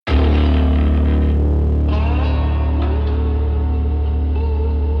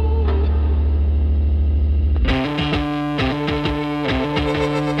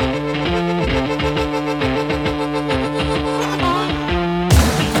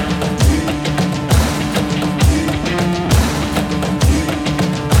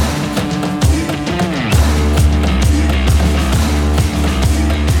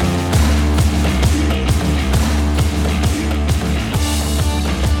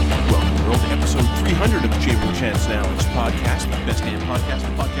Chance Knowledge Podcast, the best damn podcast,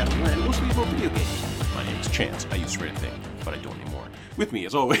 the podcast where I mostly about video games. My name is Chance. I used to write a thing, but I don't anymore. With me,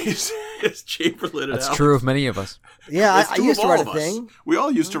 as always, is Chamberlain. That's true of many of us. Yeah, I used to write a thing. We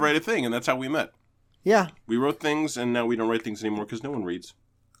all used to write a thing, and that's how we met. Yeah. We wrote things, and now we don't write things anymore because no one reads.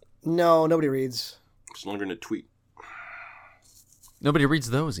 No, nobody reads. It's longer than a tweet. Nobody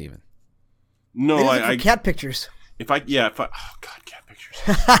reads those even. No, I cat pictures. Oh God, cat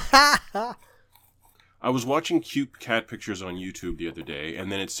pictures. I was watching cute cat pictures on YouTube the other day,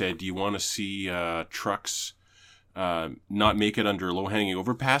 and then it said, do you want to see trucks not make it under low-hanging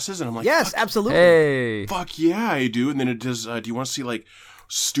overpasses? And I'm like, yes, absolutely. Hey. Fuck yeah, I do. And then it does, do you want to see, like,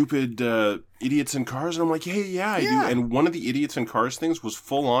 stupid idiots in cars? And I'm like, hey, yeah, I do. And one of the idiots in cars things was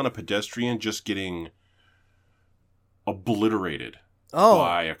full-on a pedestrian just getting obliterated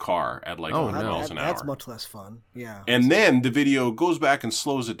by a car at, like, 100 miles an hour. That's much less fun. Yeah. And then the video goes back and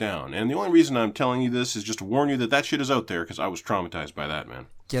slows it down. And the only reason I'm telling you this is just to warn you that that shit is out there, because I was traumatized by that, man.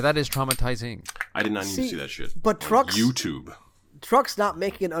 Yeah, that is traumatizing. I did not need to see that shit. But trucks... YouTube. Trucks not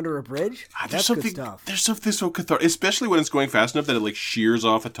making it under a bridge? That's good stuff. There's something so cathartic, especially when it's going fast enough that it, like, shears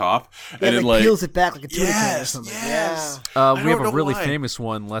off the top. Yeah, and it, like, peels it back like a tuna can or something. Yes. Yeah. We have a really famous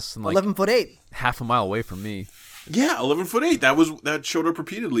one less than, like... 11'8". Half a mile away from me. Yeah, 11'8". That showed up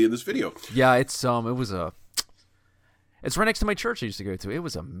repeatedly in this video. Yeah, it's right next to my church I used to go to. It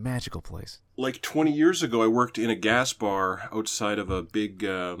was a magical place. Like 20 years ago, I worked in a gas bar outside of a big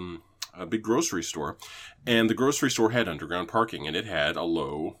grocery store, and the grocery store had underground parking, and it had a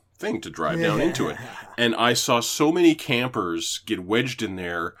low thing to drive down into it. And I saw so many campers get wedged in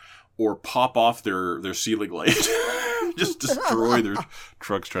there or pop off their ceiling light. Just destroy their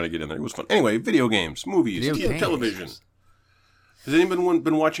trucks trying to get in there. It was fun. Anyway, video games, movies, television. Has anyone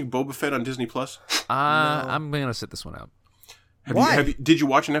been watching Boba Fett on Disney Plus? No. I'm gonna sit this one out. Why? Did you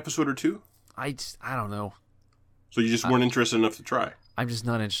watch an episode or two? I don't know. So you just weren't interested enough to try? I'm just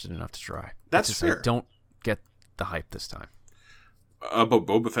not interested enough to try. That's fair. I don't get the hype this time. About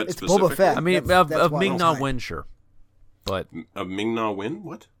Boba Fett it's specifically? Boba Fett. I mean, that's of why Ming-Na Wen, sure. But... Of Ming-Na Wen?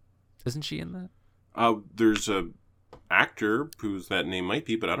 What? Isn't she in that? There's a actor whose that name might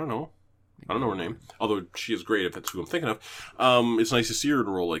be, but I don't know. I don't know her name. Although she is great if that's who I'm thinking of. It's nice to see her in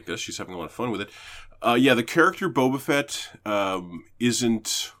a role like this. She's having a lot of fun with it. The character Boba Fett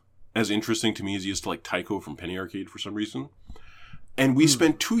isn't as interesting to me as he is to, like, Tycho from Penny Arcade for some reason. And we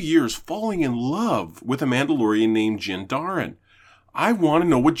spent 2 years falling in love with a Mandalorian named Din Djarin. I want to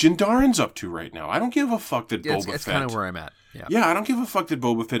know what Din Djarin's up to right now. I don't give a fuck that Boba Fett... It's kind of where I'm at. Yeah, I don't give a fuck that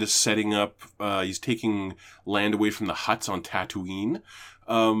Boba Fett is setting up... he's taking land away from the Hutts on Tatooine.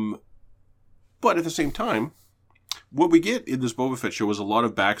 But at the same time, what we get in this Boba Fett show is a lot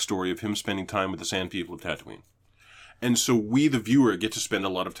of backstory of him spending time with the Sand People of Tatooine. And so we, the viewer, get to spend a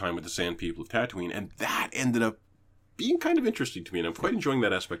lot of time with the Sand People of Tatooine. And that ended up being kind of interesting to me. And I'm quite enjoying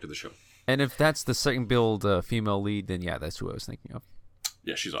that aspect of the show. And if that's the second build female lead, then yeah, that's who I was thinking of.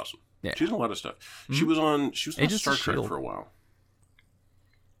 Yeah, she's awesome. Yeah. She's in a lot of stuff. Mm-hmm. She was on Agents Star of Trek S.H.I.E.L.D. for a while.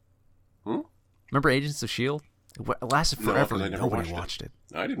 Remember Agents of S.H.I.E.L.D.? It lasted forever and nobody watched it.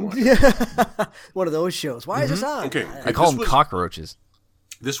 I didn't watch it. One of those shows. Why is this on? Okay. I call them cockroaches.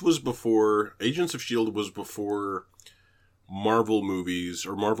 This was before... Agents of S.H.I.E.L.D. was before Marvel movies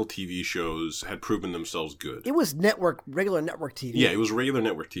or Marvel TV shows had proven themselves good. It was regular network TV. Yeah, it was regular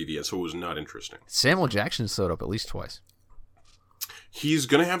network TV, and so it was not interesting. Samuel Jackson showed up at least twice. He's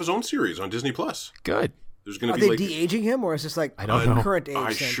going to have his own series on Disney+. Good. There's going to be they like... de-aging him, or is this like I don't know. current age?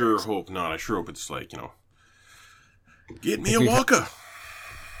 I sure hope not. I sure hope it's like, get me a Wonka.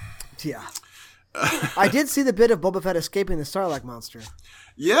 Yeah. I did see the bit of Boba Fett escaping the Sarlacc monster.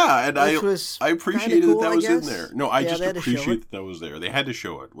 Yeah, and I appreciated cool, that was I in there. No, I just appreciate that that was there. They had to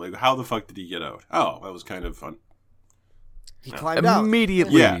show it. Like, how the fuck did he get out? Oh, that was kind of fun. He climbed out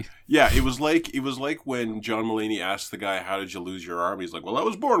immediately. Yeah. It was like when John Mulaney asked the guy, "How did you lose your arm?" He's like, "Well, I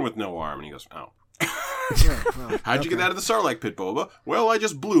was born with no arm," and he goes, "Oh." How'd you get out of the Sarlacc pit, Boba? Well, I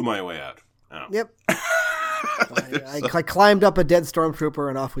just blew my way out. Oh. Yep. I climbed up a dead stormtrooper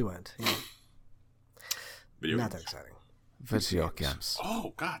and off we went. Yeah. Not that exciting. Video games.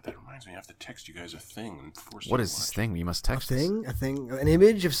 Oh, God, that reminds me. I have to text you guys a thing. And force what is this thing? You must text a thing? An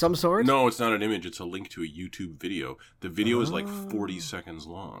image of some sort? No, it's not an image. It's a link to a YouTube video. The video is like 40 seconds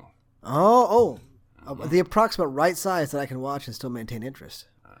long. The approximate right size that I can watch and still maintain interest.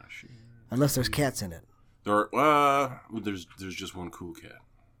 Unless there's cats in it. There's just one cool cat.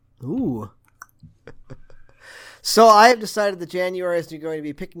 Ooh. So I have decided that January is going to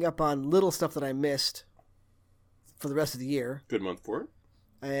be picking up on little stuff that I missed for the rest of the year. Good month for it.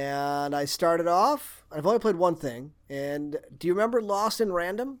 And I started off, I've only played one thing, and do you remember Lost in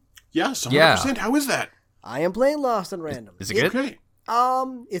Random? Yes, 100%. Yeah. How is that? I am playing Lost on Random. Is it good? Okay.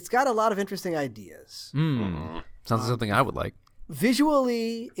 It's got a lot of interesting ideas. Sounds like something I would like.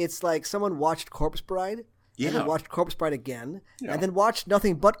 Visually, it's like someone watched Corpse Bride, Yeah. and then watched Corpse Bride again, Yeah. and then watched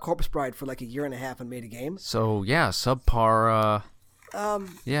nothing but Corpse Bride for like a year and a half and made a game. So yeah, subpar.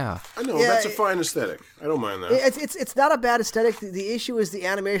 Yeah. I know, Yeah, that's a fine aesthetic. I don't mind that. It's not a bad aesthetic. The issue is the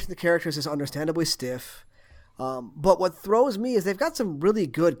animation of the characters is understandably stiff. But what throws me is they've got some really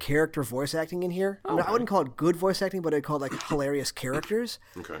good character voice acting in here. I mean, I wouldn't call it good voice acting, but I'd call it like hilarious characters.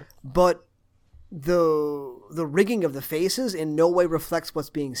 Okay. But the rigging of the faces in no way reflects what's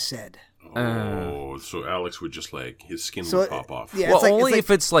being said. Oh, so Alex would just like, his skin So would pop off. Yeah, Well, it's like, only it's like,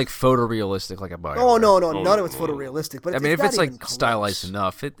 if it's like photorealistic, like a bio. oh no, none no, of it's no. photorealistic. But I mean, if not it's like even close. stylized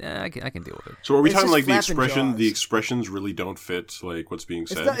enough, I can deal with it. So are we It's talking just like the flapping expression? The jaws. expressions really don't fit like what's being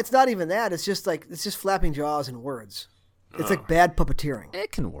said. It's not even that. It's just flapping jaws and words. It's like bad puppeteering.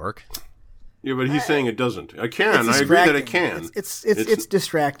 It can work. Yeah, but he's saying it doesn't. I can. It's I agree that it distracting. can. It's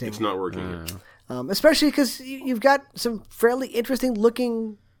distracting. It's not working. here. Especially because you've got some fairly interesting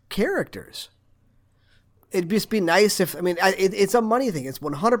looking characters. It'd just be nice if, I mean, it's a money thing. It's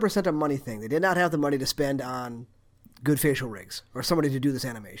 100% a money thing. They did not have the money to spend on good facial rigs or somebody to do this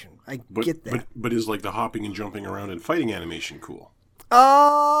animation. I get that. But is like the hopping and jumping around and fighting animation cool?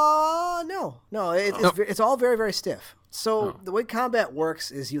 No. It's all very, very stiff. So the way combat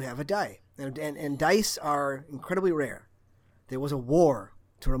works is you have a die, and dice are incredibly rare. There was a war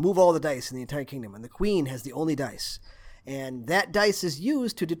to remove all the dice in the entire kingdom, and the queen has the only dice. And that dice is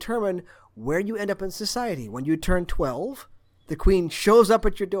used to determine where you end up in society. When you turn 12, the queen shows up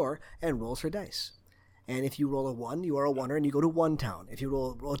at your door and rolls her dice. And if you roll a 1, you are a oneer and you go to 1 town. If you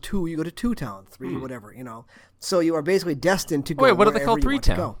roll a 2, you go to 2 town, 3, whatever, you know. So you are basically destined to go Wait, what do they call wherever you 3 want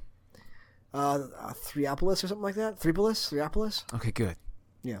to town? go. Threopolis or something like that? Threopolis? Okay, good.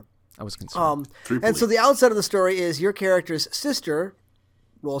 Yeah. I was concerned. And so the outset of the story is your character's sister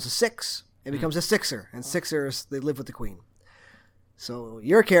rolls a 6 and becomes a 6er. And 6ers, they live with the queen. So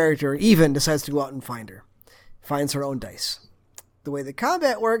your character, Even, decides to go out and find her. Finds her own dice. The way the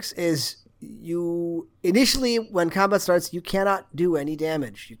combat works is you initially, when combat starts, you cannot do any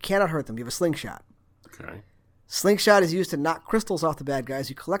damage. You cannot hurt them. You have a slingshot. Okay. Slingshot is used to knock crystals off the bad guys.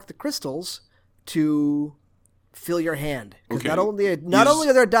 You collect the crystals to fill your hand. Because Okay. not only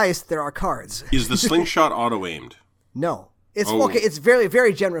are there dice, there are cards. Is the slingshot auto aimed? No. It's Oh. okay. It's very,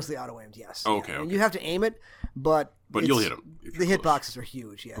 very generously auto-aimed, yes. Oh, okay, And okay. you have to aim it, but You'll hit 'em if The you're hitboxes are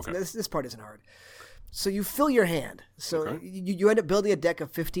huge, yes. Okay. This part isn't hard. So you fill your hand. So Okay. you end up building a deck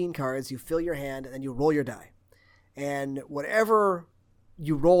of 15 cards. You fill your hand, and then you roll your die. And whatever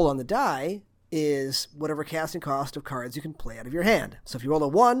you roll on the die is whatever casting cost of cards you can play out of your hand. So if you roll a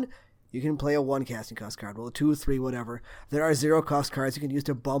 1, you can play a 1 casting cost card. Roll a 2, 3, whatever. There are 0 cost cards you can use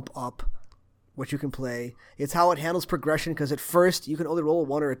to bump up what you can play. It's how it handles progression, because at first you can only roll a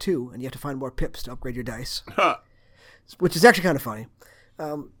 1 or a 2, and you have to find more pips to upgrade your dice, which is actually kind of funny.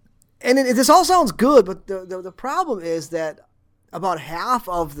 This all sounds good, but the problem is that about half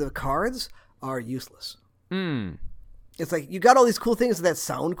of the cards are useless. It's like you got all these cool things that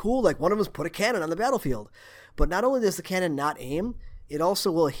sound cool. Like one of them is put a cannon on the battlefield, but not only does the cannon not aim, it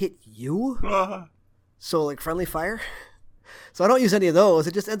also will hit you. So like friendly fire. So I don't use any of those.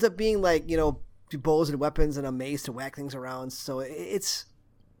 It just ends up being like, you know, bows and weapons and a mace to whack things around. So it's.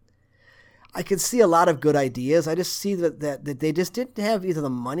 I can see a lot of good ideas. I just see that they just didn't have either the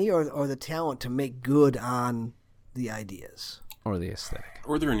money or the talent to make good on the ideas. Or the aesthetic.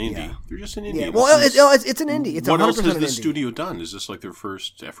 Or they're an indie. Yeah. They're just an indie. Yeah, well, it's an indie. It's what 100% else has an this indie. studio done? Is this like their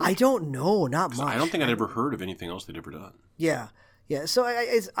first effort? I don't know. Not much. I don't think I'd ever heard of anything else they'd ever done. Yeah. So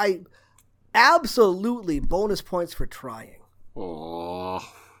I absolutely bonus points for trying. Oh,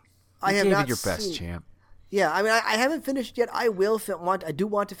 I You have gave not it your best, seen- champ. Yeah, I mean, I haven't finished yet. I will I do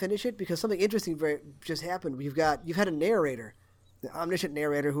want to finish it because something interesting just happened. You've had a narrator, the omniscient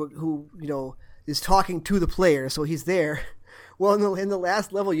narrator who you know is talking to the player, so he's there. Well, in the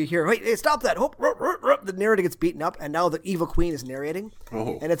last level, you hear, "Hey, stop that!" The narrator gets beaten up, and now the evil queen is narrating,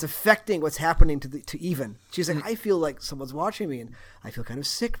 and it's affecting what's happening to Even. She's like, "I feel like someone's watching me, and I feel kind of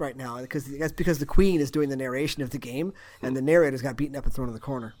sick right now because the queen is doing the narration of the game, and the narrator's got beaten up and thrown in the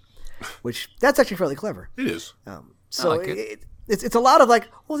corner." Which that's actually fairly clever. it is. So like it. It's a lot of like,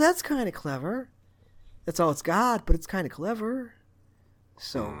 well, that's kind of clever. That's all it's got, but it's kind of clever.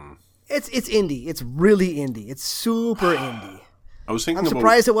 So it's indie. It's really indie. It's super indie. I was thinking I'm about.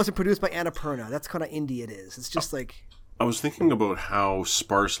 surprised it wasn't produced by Annapurna. That's kind of indie it is. It's just like I was thinking about how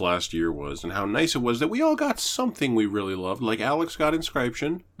sparse last year was and how nice it was that we all got something we really loved. Like Alex got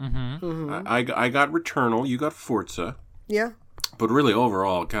Inscription. Mm-hmm. I got Returnal. You got Forza. yeah. But really,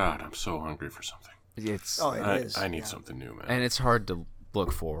 overall, God, I'm so hungry for something. It's Oh, it is. I need yeah. something new, man. and it's hard to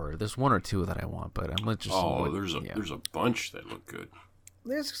look for. There's one or two that I want, but I'm just There's a bunch that look good.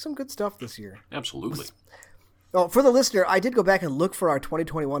 There's some good stuff this year. Absolutely. Oh, for the listener, I did go back and look for our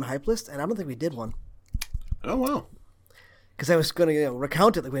 2021 hype list, and I don't think we did one. Oh wow. Because I was going to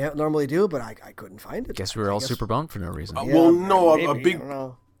recount it like we normally do, but I couldn't find it. guess we were all super bummed for no reason. Yeah, Well, no, maybe, a big. I don't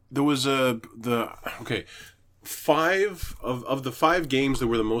know. There was five of the 5 games that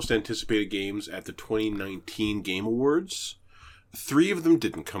were the most anticipated games at the 2019 Game Awards. 3 of them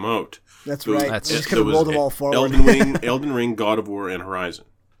didn't come out. That's There was- right. That's- We just could have rolled them all forward. Elden Ring, God of War, and Horizon.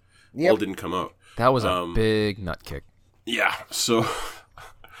 Yep. All didn't come out. That was a big nut kick. Yeah, so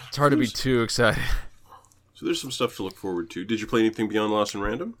It's hard to be too excited. there's some stuff to look forward to. Did you play anything beyond Lost and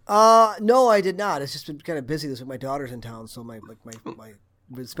Random? No, I did not. It's just been kind of busy this week. My daughter's in town, so my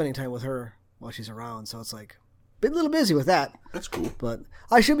been spending time with her while she's around. So it's like been a little busy with that. That's cool. But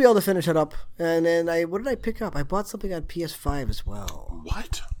I should be able to finish it up. And then what did I pick up? I bought something on PS5 as well.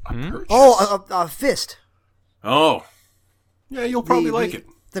 What? A purchase? Oh, a Fist. Oh. Yeah, you'll probably like it.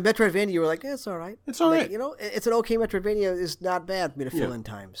 The Metroidvania, you were like, it's all right. It's all right. You know, it's an okay Metroidvania. It's not bad for me to fill in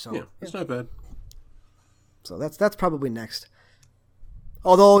time. So Yeah, it's not bad. So that's probably next.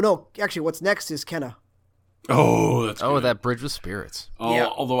 Although, no, actually, what's next is Kenna. Oh, that's Oh, good. that Bridge with Spirits. Yeah.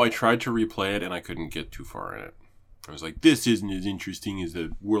 Although I tried to replay it and I couldn't get too far in it. I was like, this isn't as interesting as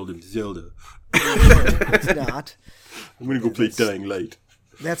the world of Zelda. It's not. I'm going to go play Dying Light.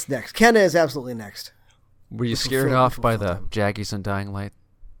 That's next. Kenna is absolutely next. Were you scared off by the Jaggies and Dying Light?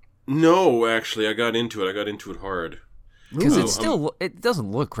 No, actually, I got into it. I got into it hard. Because it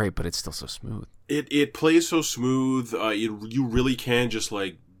doesn't look great, but it's still so smooth. It plays so smooth. You really can just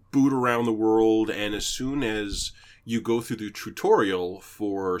like boot around the world, and as soon as you go through the tutorial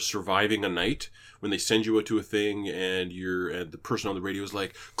for surviving a night, when they send you to a thing and the person on the radio is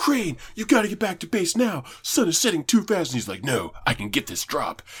like, Crane, you gotta get back to base now. Sun is setting too fast. And he's like, no, I can get this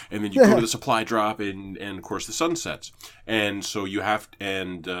drop. And then you go to the supply drop and of course the sun sets. And so you have,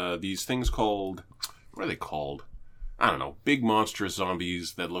 these things called, what are they called? I don't know, big monstrous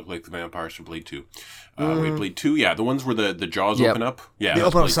zombies that look like the vampires from Blade 2. Wait, Blade 2? Yeah, the ones where the jaws Yep. open up. Yeah, They that's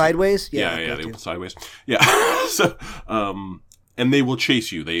open up Blade 2. sideways? Yeah, I got they you. open sideways. Yeah. So, and they will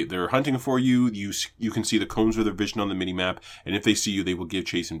chase you. They're hunting for you. You can see the cones of their vision on the mini map, and if they see you, they will give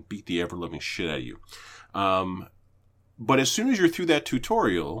chase and beat the ever loving shit out of you. But as soon as you're through that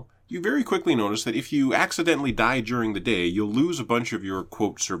tutorial, you very quickly notice that if you accidentally die during the day, you'll lose a bunch of your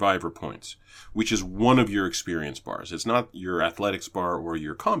quote survivor points, which is one of your experience bars. It's not your athletics bar or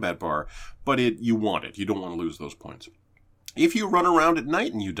your combat bar, but you want it. You don't want to lose those points. If you run around at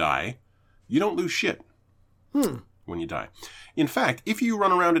night and you die, you don't lose shit when you die. In fact, if you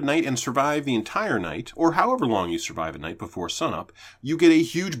run around at night and survive the entire night, or however long you survive at night before sunup, you get a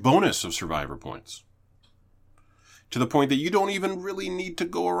huge bonus of survivor points. To the point that you don't even really need to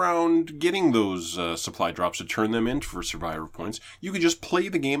go around getting those supply drops to turn them in for survivor points. You can just play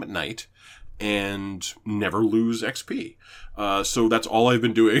the game at night and never lose XP. So that's all I've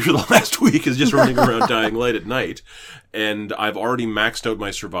been doing for the last week is just running around Dying Light at night. And I've already maxed out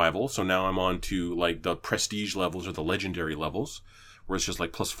my survival, so now I'm on to like the prestige levels or the legendary levels, where it's just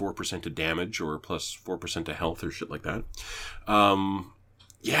like plus 4% to damage or plus 4% to health or shit like that.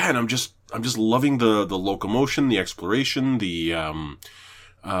 Yeah, and I'm just loving the locomotion, the exploration, the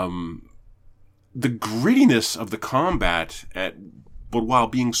grittiness of the combat but while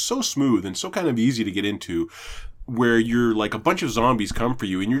being so smooth and so kind of easy to get into, where you're like a bunch of zombies come for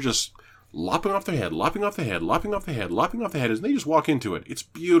you and you're just lopping off their head, lopping off the head, lopping off the head, lopping off the head as they just walk into it. It's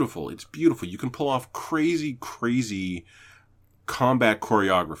beautiful. It's beautiful. You can pull off crazy, crazy combat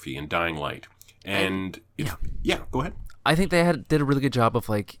choreography in Dying Light. And yeah, go ahead. I think they did a really good job of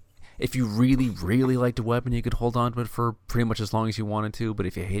like, if you really, really liked a weapon, you could hold on to it for pretty much as long as you wanted to. But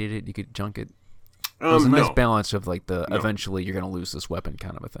if you hated it, you could junk it. There's a nice balance of like eventually you're going to lose this weapon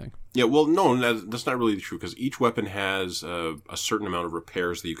kind of a thing. Yeah, well, no, that's not really true because each weapon has a certain amount of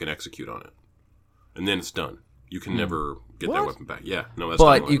repairs that you can execute on it, and then it's done. You can never get that weapon back. Yeah, no, that's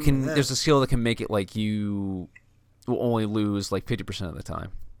not but you can. There's a skill that can make it like you will only lose like 50% of the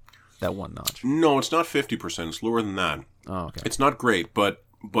time. That one notch. No, it's not 50%. It's lower than that. Oh, okay. It's not great, but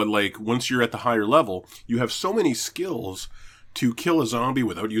like once you're at the higher level, you have so many skills to kill a zombie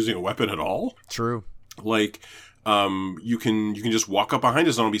without using a weapon at all. True. Like, you can just walk up behind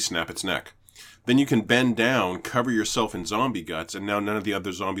a zombie, snap its neck. Then you can bend down, cover yourself in zombie guts, and now none of the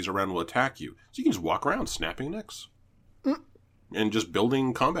other zombies around will attack you. So you can just walk around snapping necks. And just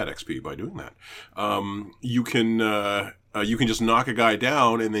building combat XP by doing that. You can just knock a guy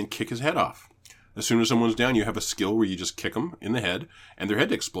down and then kick his head off. As soon as someone's down, you have a skill where you just kick them in the head, and their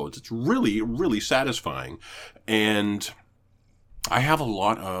head explodes. It's really, really satisfying. And I have a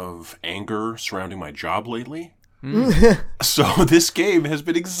lot of anger surrounding my job lately. So this game has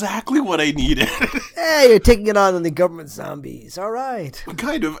been exactly what I needed. Hey, you're taking it on the government zombies. All right.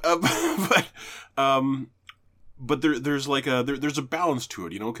 Kind of. But there's like there's a balance to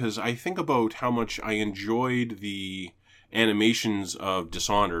it, because I think about how much I enjoyed the animations of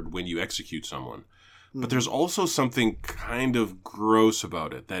Dishonored when you execute someone. But there's also something kind of gross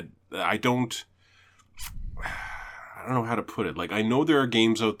about it that I don't know how to put it. Like, I know there are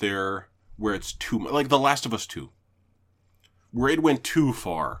games out there where it's too much, like The Last of Us 2, where it went too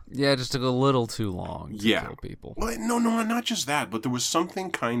far. Yeah, it just took a little too long to kill people. Well, no, not just that, but there was something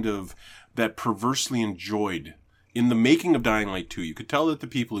kind of that perversely enjoyed in the making of Dying Light 2. You could tell that the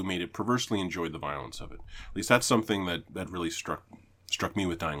people who made it perversely enjoyed the violence of it. At least that's something that really struck me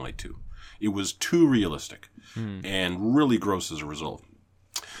with Dying Light 2. It was too realistic and really gross as a result.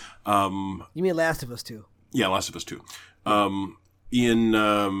 You mean Last of Us 2? Yeah, Last of Us 2. In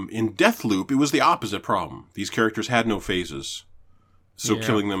Deathloop, it was the opposite problem. These characters had no phases, so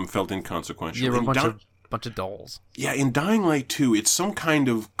killing them felt inconsequential. Yeah, a bunch of dolls. Yeah, in Dying Light 2, it's some kind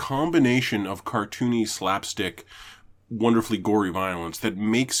of combination of cartoony slapstick, wonderfully gory violence that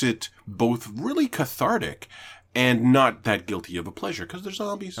makes it both really cathartic and not that guilty of a pleasure, because they're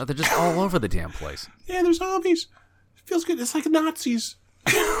zombies. They're just all over the damn place. Yeah, they're zombies. It feels good. It's like Nazis.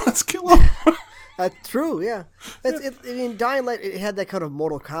 Let's kill them. True, yeah. I mean, Dying Light, it had that kind of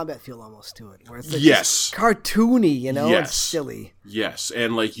Mortal Kombat feel almost to it, where it's like yes, cartoony, yes, and silly. Yes,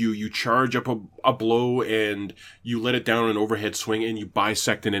 and like you charge up a blow and you let it down an overhead swing and you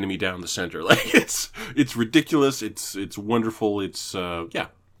bisect an enemy down the center. Like it's ridiculous. It's wonderful. It's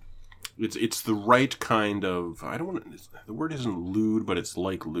It's the right kind of, the word isn't lewd, but it's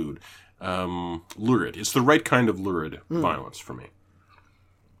like lewd. Lurid. It's the right kind of lurid violence for me.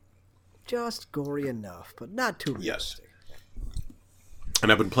 Just gory enough, but not too realistic. Yes.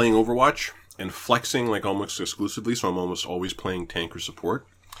 And I've been playing Overwatch and flexing like almost exclusively, so I'm almost always playing tank or support.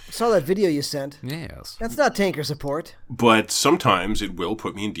 I saw that video you sent. Yes. That's not tanker support. But sometimes it will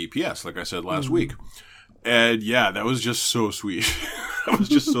put me in DPS, like I said last week. And yeah, that was just so sweet. That was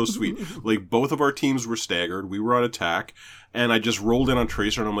just so sweet. Like, both of our teams were staggered. We were on attack. And I just rolled in on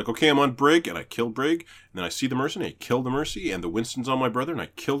Tracer, and I'm like, okay, I'm on Brig, and I kill Brig. And then I see the Mercy, and I kill the Mercy, and the Winston's on my brother, and I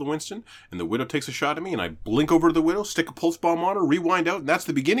kill the Winston. And the Widow takes a shot at me, and I blink over to the Widow, stick a pulse bomb on her, rewind out, and that's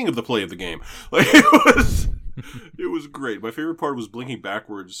the beginning of the play of the game. Like, it was great. My favorite part was blinking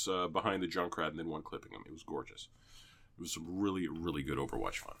backwards behind the Junkrat and then one-clipping him. It was gorgeous. It was some really, really good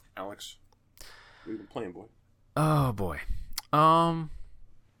Overwatch fun. Alex, what have you been playing, boy? Oh, boy.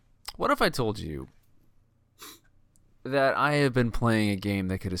 What if I told you that I have been playing a game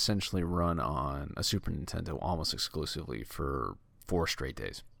that could essentially run on a Super Nintendo almost exclusively for 4 straight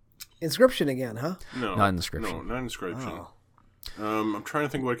days? Inscription again, huh? No. Not Inscription. No, not Inscription. Oh. I'm trying to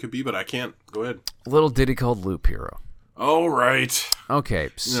think what it could be, but I can't. Go ahead. A little ditty called Loop Hero. Oh, right. Okay,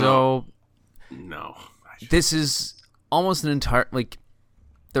 so... No. This is almost an entire... Like,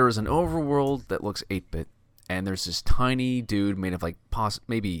 there is an overworld that looks 8-bit, and there's this tiny dude made of, like,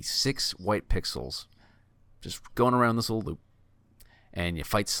 maybe 6 white pixels just going around this little loop, and you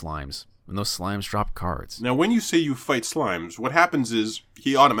fight slimes, and those slimes drop cards. Now, when you say you fight slimes, what happens is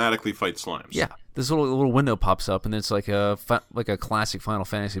he automatically fights slimes. Yeah, this little window pops up, and it's like a classic Final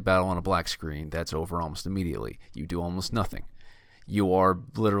Fantasy battle on a black screen. That's over almost immediately. You do almost nothing. You are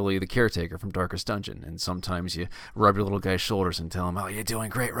literally the caretaker from Darkest Dungeon, and sometimes you rub your little guy's shoulders and tell him, "Oh, you're doing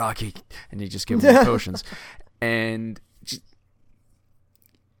great, Rocky," and you just give him potions, and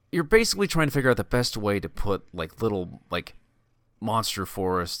you're basically trying to figure out the best way to put like little like monster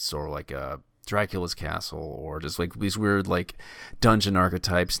forests or like a Dracula's castle or just like these weird like dungeon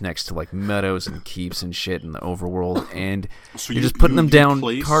archetypes next to like meadows and keeps and shit in the overworld, and so you're just putting them down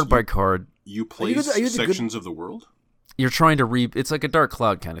card by card. You place sections of the world? You're trying to it's like a Dark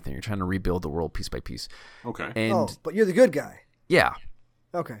Cloud kind of thing. You're trying to rebuild the world piece by piece. Okay. And but you're the good guy. Yeah.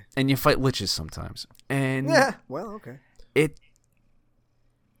 Okay. And you fight liches sometimes. And yeah, well, okay.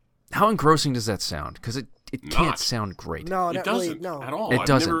 How engrossing does that sound? Because it can't sound great. No, it doesn't really, at all. It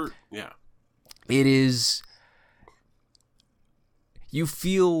doesn't. It is... You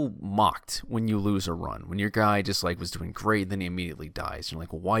feel mocked when you lose a run. When your guy just like was doing great, then he immediately dies. You're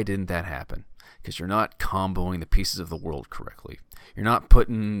like, well, why didn't that happen? Because you're not comboing the pieces of the world correctly. You're not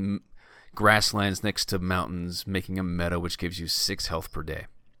putting grasslands next to mountains, making a meadow which gives you 6 health per day.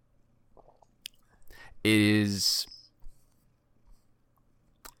 It is...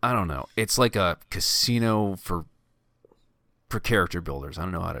 I don't know. It's like a casino for for character builders. I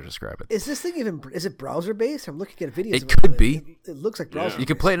don't know how to describe it. Is this thing is it browser based? I'm looking at videos. It of could be. It looks like browser. You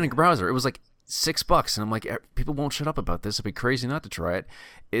can play it in a browser. It was like $6, and I'm like, people won't shut up about this. It'd be crazy not to try it.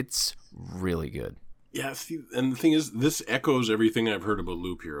 It's really good. Yeah, and the thing is, this echoes everything I've heard about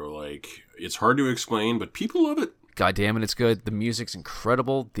Loop Hero. Like, it's hard to explain, but people love it. God damn it, it's good. The music's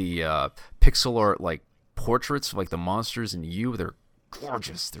incredible. The pixel art, like, portraits of, like, the monsters and they're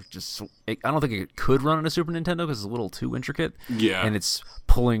gorgeous. They're just so... I don't think it could run on a Super Nintendo because it's a little too intricate. Yeah. And it's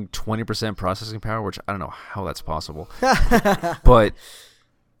pulling 20% processing power, which I don't know how that's possible. But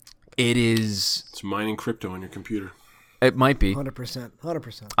it is... It's mining crypto on your computer. It might be.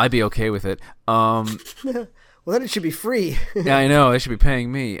 100%. I'd be okay with it. Well, then it should be free. Yeah, I know. They should be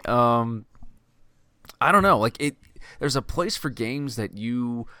paying me. I don't know. Like, there's a place for games that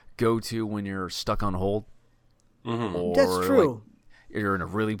you go to when you're stuck on hold. Mm-hmm. Or, that's true. Like, you're in a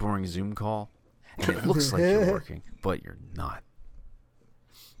really boring Zoom call, and it looks like you're working, but you're not.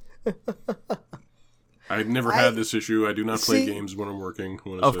 I've never had this issue. I do not play games when I'm working.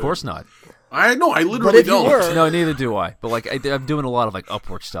 Of course not. I literally don't. No, neither do I. But like, I'm doing a lot of like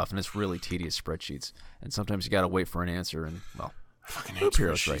Upwork stuff, and it's really tedious spreadsheets. And sometimes you got to wait for an answer. And well, I fucking hate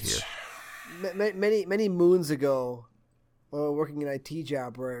spreadsheets right here. Many moons ago, working an IT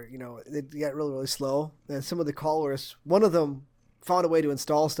job where it got really really slow, and some of the callers, one of them found a way to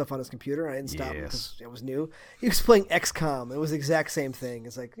install stuff on his computer. I didn't stop him because it was new. He was playing XCOM. It was the exact same thing.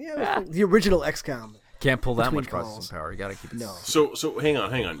 It's like the original XCOM. Can't pull that much processing power. You got to keep it. No. So hang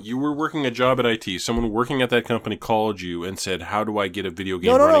on. You were working a job at IT. Someone working at that company called you and said, "How do I get a video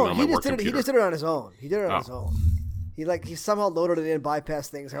game running on my work computer?" He just did it on his own. He somehow loaded it in, bypassed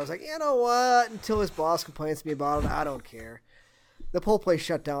things. I was like, you know what? Until his boss complains to me about it, I don't care. The whole place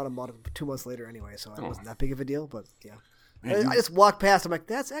shut down about 2 months later anyway, so it wasn't that big of a deal. But yeah, man, I just walked past. I'm like,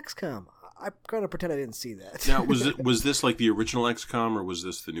 that's XCOM. I'm going to pretend I didn't see that. Now, was this like the original XCOM or was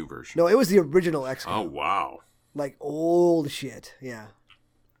this the new version? No, it was the original XCOM. Oh, wow. Like old shit, yeah.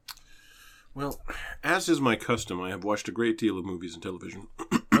 Well, as is my custom, I have watched a great deal of movies and television.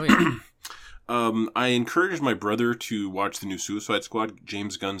 Oh, yeah. I encouraged my brother to watch the new Suicide Squad,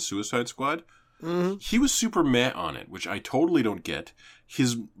 James Gunn's Suicide Squad. Mm-hmm. He was super meh on it, which I totally don't get.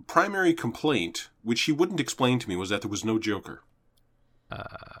 His primary complaint, which he wouldn't explain to me, was that there was no Joker.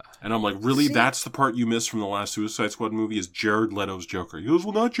 And I'm like, really? See, that's the part you missed from the last Suicide Squad movie is Jared Leto's Joker. He goes,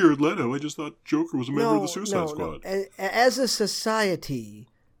 well, not Jared Leto. I just thought Joker was a member of the Suicide Squad. No. As a society,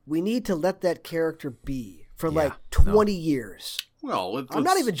 we need to let that character be for 20 years. Well, I'm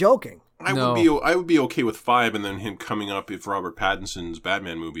not even joking. I would be okay with 5 and then him coming up if Robert Pattinson's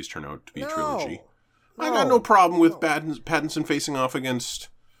Batman movies turn out to be a trilogy. I got no problem with Pattinson facing off against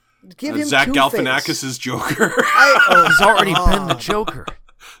Zach Galifianakis' Joker. He's already been the Joker.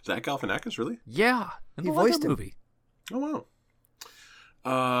 Zach Galifianakis, really? Yeah. He voiced him. Movie. Oh,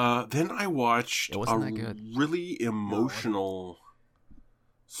 wow. Then I watched really emotional,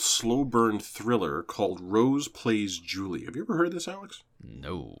 slow burn thriller called Rose Plays Julie. Have you ever heard of this, Alex?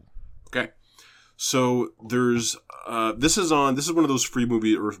 No. Okay. So there's this is one of those free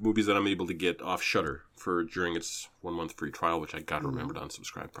movies that I'm able to get off Shudder for during its 1 month free trial, which I gotta remember to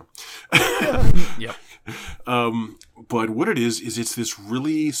unsubscribe from. Yep. But what it is it's this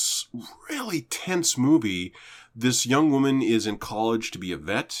really, really tense movie. This young woman is in college to be a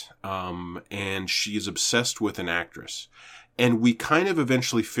vet, and she is obsessed with an actress. And we kind of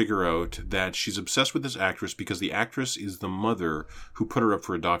eventually figure out that she's obsessed with this actress because the actress is the mother who put her up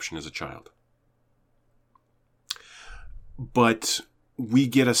for adoption as a child. But we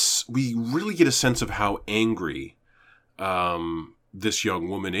really get a sense of how angry this young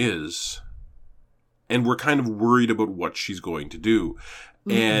woman is, and we're kind of worried about what she's going to do,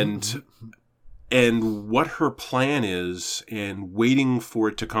 and what her plan is, and waiting for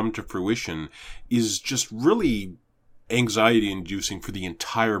it to come to fruition is just really anxiety-inducing for the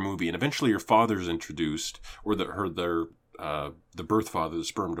entire movie. And eventually, her father's introduced, or the birth father, the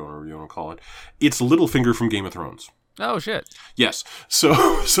sperm donor, whatever you want to call it. It's Littlefinger from Game of Thrones. Oh shit! Yes. So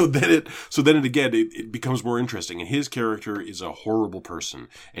then it becomes more interesting, and his character is a horrible person,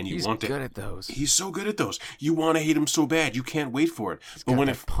 and he's good at those. He's so good at those. You want to hate him so bad, you can't wait for it. But when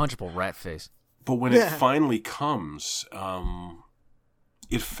punchable rat face. But when it finally comes,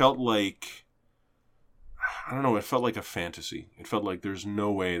 it felt like it felt like a fantasy. It felt like there's no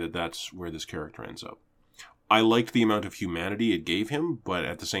way that's where this character ends up. I liked the amount of humanity it gave him, but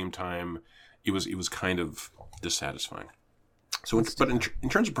at the same time, it was kind of dissatisfying. So, in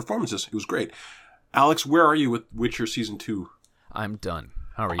terms of performances, it was great. Alex, where are you with Witcher Season 2? I'm done.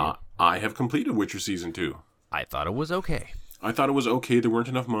 How are you? I have completed Witcher Season 2. I thought it was okay. I thought it was okay. There weren't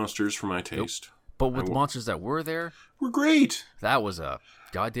enough monsters for my taste. Nope. But with the monsters that were there, were great. That was a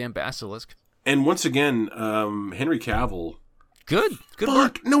goddamn basilisk. And once again, Henry Cavill. Good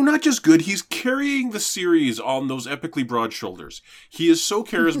work. No, not just good. He's carrying the series on those epically broad shoulders. He is so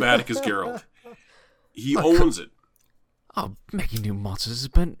charismatic as Geralt. He owns it. Oh, making new monsters has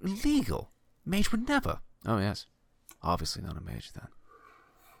been illegal. Mage would never. Oh, yes. Obviously not a mage, then.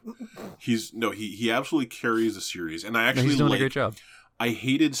 He absolutely carries the series. And I actually he's doing a great job. I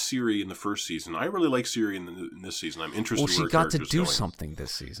hated Ciri in the first season. I really like Ciri in this season. I'm interested in where she got to do going. something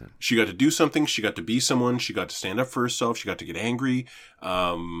this season. She got to do something. She got to be someone. She got to stand up for herself. She got to get angry.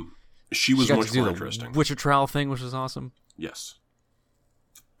 She was much more interesting. Witcher trial thing, which was awesome. Yes.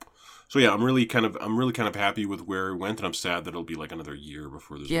 So yeah, I'm really kind of happy with where it went, and I'm sad that it'll be like another year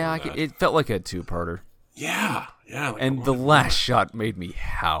before there's it felt like a two-parter. Yeah. And the last shot made me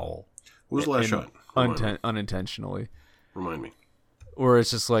howl. What was the last shot? Unintentionally. Remind me. Or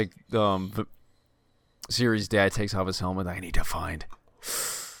it's just like Ciri's dad takes off his helmet. I need to find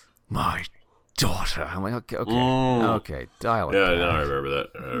my daughter. I'm like, okay, dial it. Yeah, back. no, I remember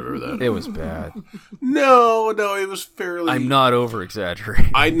that. It was bad. No, it was fairly. I'm not over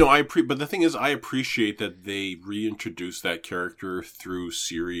exaggerating. But the thing is, I appreciate that they reintroduced that character through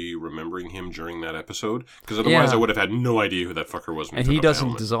Ciri remembering him during that episode. Because otherwise, I would have had no idea who that fucker was. And he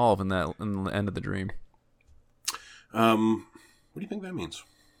doesn't dissolve in the end of the dream. What do you think that means?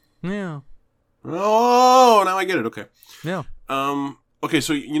 Yeah. Oh, now I get it. Okay. Yeah. Okay,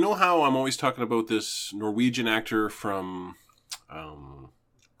 so you know how I'm always talking about this Norwegian actor from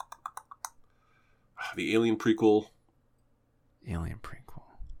the Alien prequel? Alien prequel.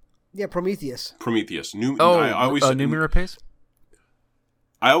 Yeah, Prometheus. Noomi Rapace?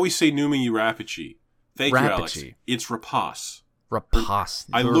 I always say Noomi Rapace. Thank you, Alex. It's Rapace. Rapace.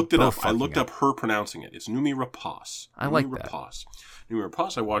 I looked it up. I looked up her pronouncing it. It's Noomi Rapace. I like that. Noomi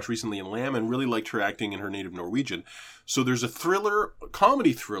Rapace I watched recently in Lamb and really liked her acting in her native Norwegian. So there's a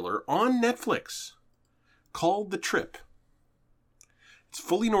comedy thriller on Netflix called The Trip. It's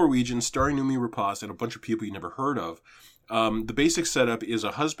fully Norwegian, starring Noomi Rapace and a bunch of people you never heard of. The basic setup is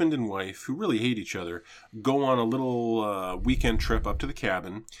a husband and wife who really hate each other go on a little weekend trip up to the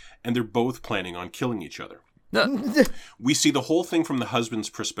cabin, and they're both planning on killing each other. We see the whole thing from the husband's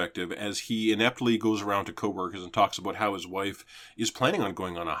perspective as he ineptly goes around to coworkers and talks about how his wife is planning on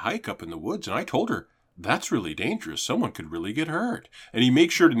going on a hike up in the woods. And I told her, that's really dangerous. Someone could really get hurt. And he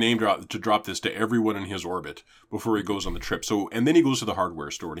makes sure to drop this to everyone in his orbit before he goes on the trip. So, and then he goes to the hardware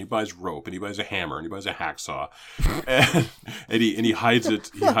store and he buys rope and he buys a hammer and he buys a hacksaw and he hides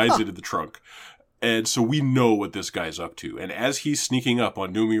it. He hides it in the trunk. And so we know what this guy's up to. And as he's sneaking up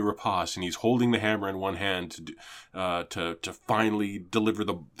on Noomi Rapace and he's holding the hammer in one hand to finally deliver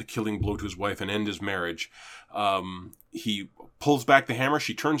the killing blow to his wife and end his marriage, he pulls back the hammer.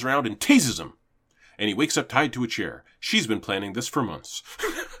 She turns around and tases him. And he wakes up tied to a chair. She's been planning this for months.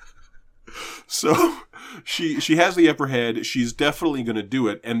 So she has the upper head. She's definitely going to do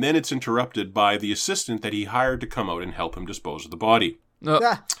it. And then it's interrupted by the assistant that he hired to come out and help him dispose of the body.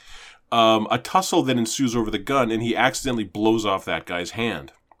 A tussle then ensues over the gun, and he accidentally blows off that guy's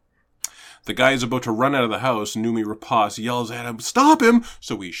hand. The guy is about to run out of the house, and Noomi Rapace yells at him, "Stop him!"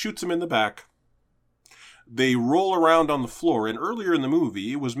 So he shoots him in the back. They roll around on the floor, and earlier in the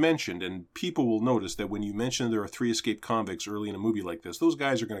movie, it was mentioned, and people will notice that when you mention there are 3 escaped convicts early in a movie like this, those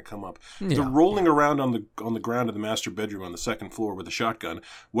guys are going to come up. Yeah. They're rolling around on the ground of the master bedroom on the second floor with a shotgun.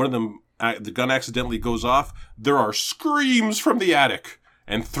 One of them, the gun accidentally goes off. There are screams from the attic.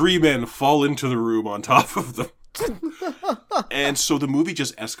 And 3 men fall into the room on top of them. And so the movie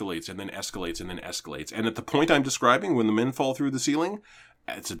just escalates and then escalates and then escalates. And at the point I'm describing, when the men fall through the ceiling,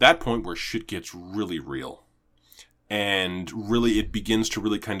 it's at that point where shit gets really real. And really, it begins to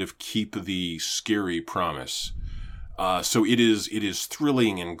really kind of keep the scary promise. So it is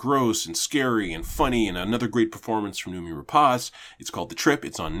thrilling and gross and scary and funny, and another great performance from Noomi Rapace. It's called The Trip.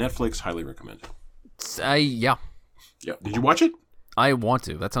 It's on Netflix. Highly recommended. Yeah. Yeah. Did you watch it? I want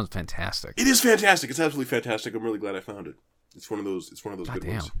to. That sounds fantastic. It is fantastic. It's absolutely fantastic. I'm really glad I found it. It's one of those good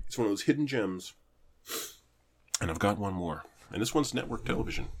ones. It's one of those hidden gems. And I've got one more. And this one's network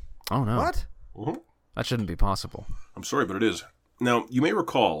television. Oh, no. What? Mm-hmm. That shouldn't be possible. I'm sorry, but it is. Now, you may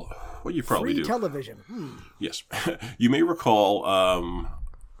recall, what you probably Free do. television. Yes. You may recall,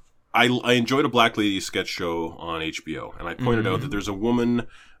 I enjoyed a Black Lady sketch show on HBO. And I pointed out that there's a woman...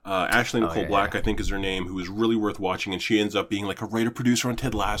 Ashley Nicole Black, I think is her name, who is really worth watching, and she ends up being like a writer-producer on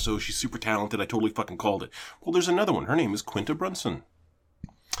Ted Lasso. She's super talented. I totally fucking called it. Well, there's another one. Her name is Quinta Brunson.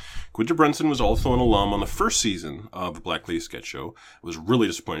 Quinta Brunson was also an alum on the first season of the Black Lady sketch show. I was really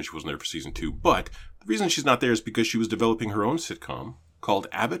disappointed she wasn't there for season 2, but the reason she's not there is because she was developing her own sitcom called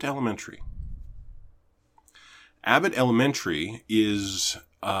Abbott Elementary. Abbott Elementary is.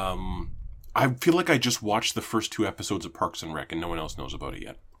 I feel like I just watched the first 2 episodes of Parks and Rec, and no one else knows about it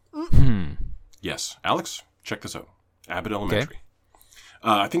yet. Yes, Alex, check this out. Abbott Elementary. Okay.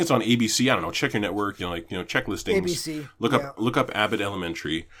 I think it's on ABC. I don't know. Check your network. Check listings. ABC. Look up Abbott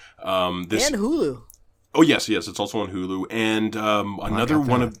Elementary. And Hulu. Oh yes, it's also on Hulu. And another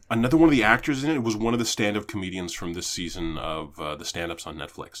one of the actors in it was one of the stand-up comedians from this season of the stand-ups on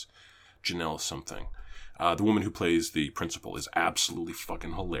Netflix. Janelle something. The woman who plays the principal is absolutely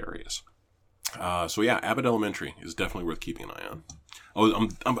fucking hilarious. So yeah, Abbott Elementary is definitely worth keeping an eye on. Oh,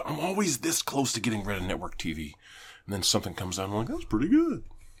 I'm always this close to getting rid of network TV, and then something comes out and I'm like, that's pretty good.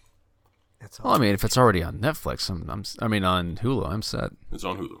 Well, I mean, if it's already on Netflix, on Hulu, I'm set. It's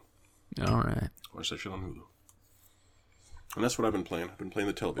on Hulu. All right. Watch that shit on Hulu. And that's what I've been playing. I've been playing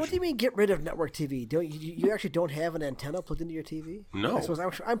the television. What do you mean get rid of network TV? You actually don't have an antenna plugged into your TV? No. I suppose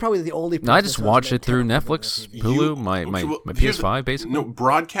I'm probably the only person. No, I just watch it through Netflix, Hulu, my PS5, basically. No,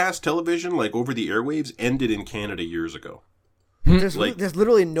 broadcast television, like over the airwaves, ended in Canada years ago. There's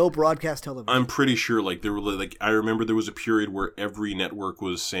literally no broadcast television. I'm pretty sure, I remember there was a period where every network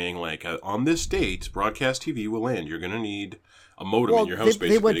was saying, on this date, broadcast TV will end. You're going to need a modem in your house, basically,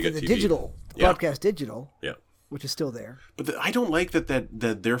 they went to get the TV. Digital, broadcast digital. Yeah. Which is still there. But I don't like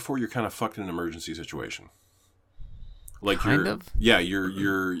that therefore you're kind of fucked in an emergency situation. Kind of? Yeah,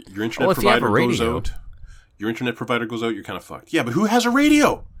 your internet provider goes out. Your internet provider goes out, you're kind of fucked. Yeah, but who has a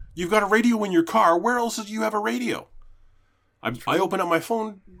radio? You've got a radio in your car. Where else do you have a radio? I open up my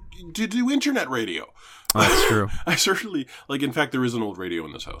phone to do internet radio. Oh, that's true. I certainly, in fact, there is an old radio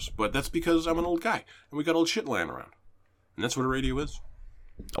in this house. But that's because I'm an old guy. And we got old shit lying around. And that's what a radio is.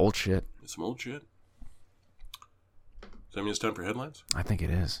 Old shit. It's some old shit. Does that mean it's time for headlines? I think it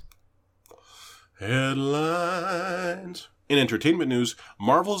is. Headlines. In entertainment news,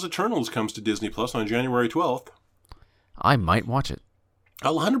 Marvel's Eternals comes to Disney Plus on January 12th. I might watch it.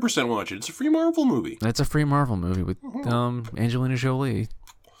 I'll 100% watch it. It's a free Marvel movie. It's a free Marvel movie with Angelina Jolie.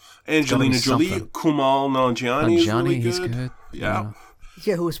 Angelina Jolie, Kumail Nanjiani is really good. He's good. Yeah.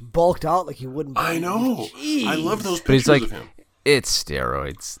 Yeah, who was bulked out like he wouldn't be. I know. Jeez. I love those pictures of him. It's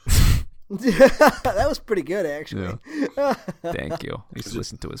steroids. That was pretty good, actually. Yeah. Thank you. I used to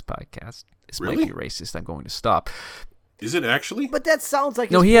listen to his podcast. This might be racist. I'm going to stop. Is it actually? But that sounds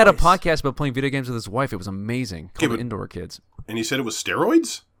like he had a podcast about playing video games with his wife. It was amazing. Called Indoor Kids. And he said it was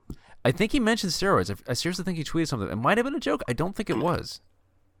steroids? I think he mentioned steroids. I seriously think he tweeted something. It might have been a joke. I don't think it was.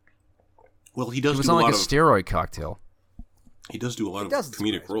 Well, he does. It was not like a steroid cocktail. He does do a lot of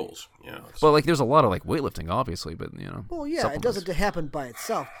comedic roles. Yeah. Well, there's a lot of weightlifting, obviously, but Well, yeah, it doesn't happen by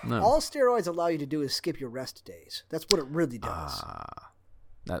itself. No. All steroids allow you to do is skip your rest days. That's what it really does.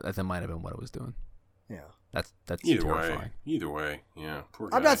 That might have been what it was doing. Yeah. That's terrifying. Either way, yeah. Poor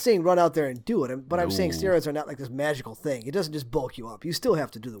guy. I'm not saying run out there and do it, but I'm saying steroids are not like this magical thing. It doesn't just bulk you up. You still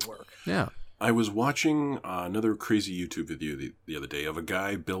have to do the work. Yeah. I was watching another crazy YouTube video the other day of a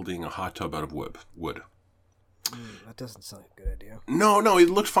guy building a hot tub out of wood. That doesn't sound like a good idea. No, it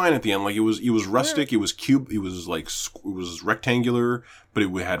looked fine at the end. It was rustic. It was cube. It was rectangular, but it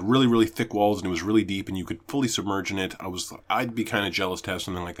had really, really thick walls, and it was really deep, and you could fully submerge in it. I'd be kind of jealous to have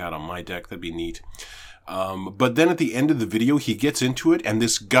something like that on my deck. That'd be neat. But then at the end of the video, he gets into it, and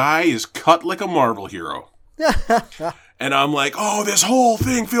this guy is cut like a Marvel hero. And I'm like, oh, this whole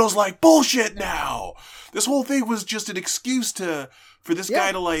thing feels like bullshit now. This whole thing was just an excuse for this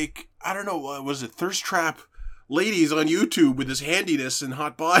guy to I don't know, was it thirst trap ladies on YouTube with his handiness and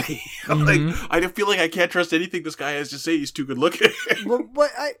hot body. Mm-hmm. I feel like I can't trust anything this guy has to say. He's too good looking.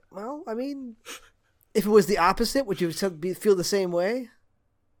 I mean, if it was the opposite, would you feel the same way?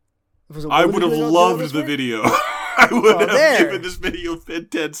 I would have loved the video. I would have given this video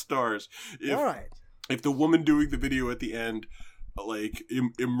 10 stars. All right. If the woman doing the video at the end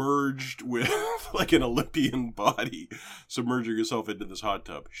emerged with an Olympian body, submerging herself into this hot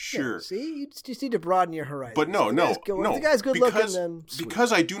tub. Sure. Yeah, see, you just need to broaden your horizons. But no. If the guy's good looking, then sweet.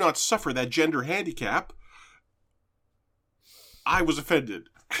 Because I do not suffer that gender handicap, I was offended.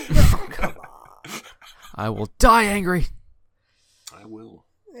 Oh, come on. I will die angry. I will.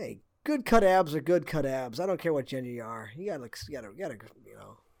 Hey, good cut abs are good cut abs. I don't care what gender you are. You gotta.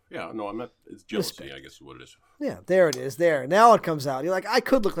 Yeah, no, I'm not. It's jealousy, respect. I guess is what it is. Yeah, there it is. There. Now it comes out. You're like, I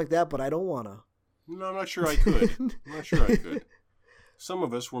could look like that, but I don't want to. No, I'm not sure I could. Some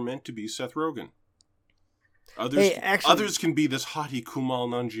of us were meant to be Seth Rogen. Others can be this hottie Kumail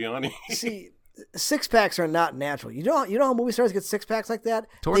Nanjiani. See, 6-packs are not natural. You know how movie stars get 6-packs like that?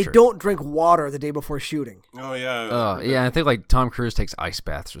 Torture. They don't drink water the day before shooting. Oh, yeah. Yeah, I think Tom Cruise takes ice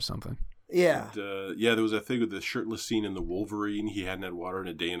baths or something. Yeah. And, there was a thing with the shirtless scene in the Wolverine. He hadn't had water in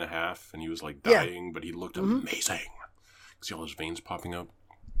a day and a half, and he was like dying, but he looked amazing. See all his veins popping up.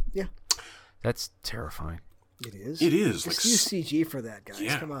 Yeah. That's terrifying. It is. Just use CG for that, guys.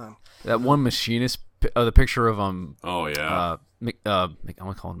 Yeah. Come on. That one machinist, the picture of Oh yeah. I want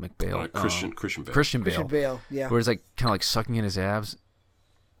to call him McBale. Christian Bale. Christian Bale. Yeah. Where it's like kind of like sucking in his abs.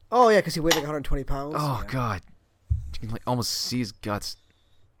 Oh yeah, because he weighed like 120 pounds. Oh god, you can like almost see his guts.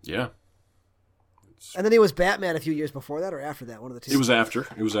 Yeah. And then he was Batman a few years before that, or after that, one of the two. It was after.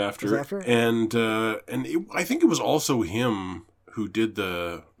 And I think it was also him who did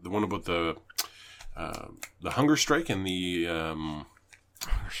the one about the hunger strike in the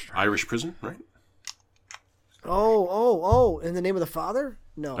Irish prison, right? Oh! In the Name of the Father?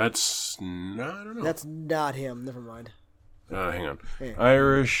 No, That's not. I don't know. that's not him. Never mind. Hang on. Hey.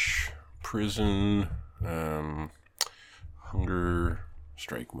 Irish prison hunger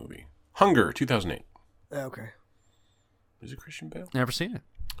strike movie. Hunger, 2008. Okay. Is it Christian Bale? Never seen it.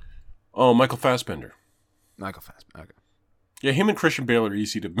 Oh, Michael Fassbender. Michael Fassbender. Okay. Yeah, him and Christian Bale are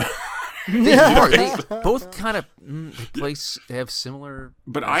easy to. They both kind of they have similar.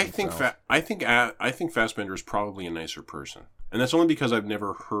 But I think Fassbender is probably a nicer person, and that's only because I've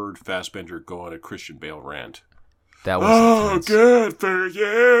never heard Fassbender go on a Christian Bale rant. That was intense. Good for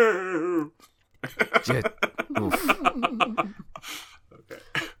you. Oof. Okay.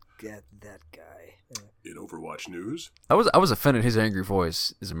 Get that guy. In Overwatch news, I was offended. His angry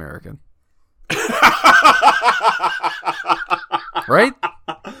voice is American. Right?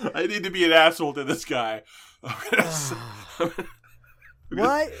 I need to be an asshole to this guy.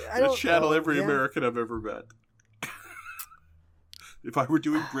 Why? I don't channel know. every Yeah. American I've ever met. If I were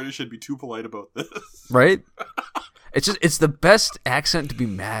doing British, I'd be too polite about this. Right? It's the best accent to be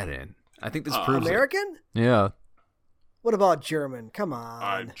mad in. I think this proves American? it. Yeah. What about German? Come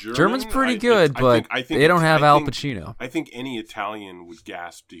on. German's pretty good, but they don't have Al Pacino. I think any Italian would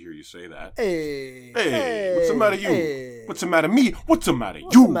gasp to hear you say that. Hey, what's the matter you? Hey. What's the matter me? What's the matter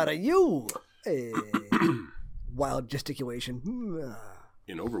What's you? the matter you? Hey. Wild gesticulation.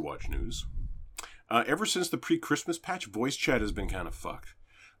 In Overwatch news, ever since the pre-Christmas patch, voice chat has been kind of fucked.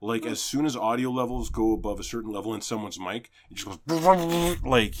 Like, as soon as audio levels go above a certain level in someone's mic, it just goes,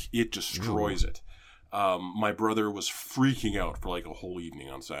 like, it destroys it. My brother was freaking out for like a whole evening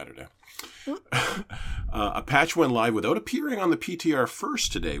on Saturday. A patch went live without appearing on the PTR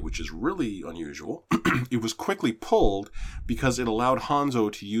first today, which is really unusual. It was quickly pulled because it allowed Hanzo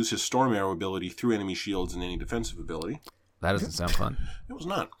to use his Storm Arrow ability through enemy shields and any defensive ability. That doesn't sound fun. It was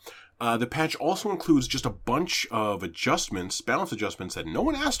not. The patch also includes just a bunch of adjustments, balance adjustments that no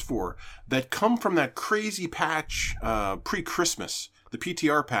one asked for, that come from that crazy patch pre-Christmas, the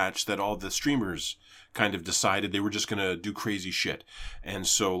PTR patch that all the streamers kind of decided they were just going to do crazy shit. And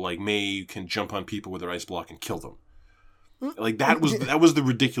so, like, Mei can jump on people with her ice block and kill them. Like, that was the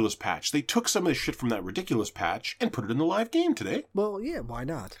ridiculous patch. They took some of the shit from that ridiculous patch and put it in the live game today. Well, yeah, why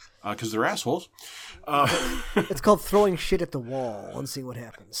not? Because they're assholes. It's called throwing shit at the wall and seeing what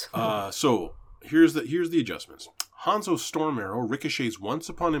happens. So, here's the adjustments. Hanzo's Storm Arrow ricochets once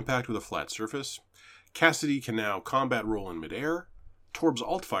upon impact with a flat surface. Cassidy can now combat roll in midair. Torb's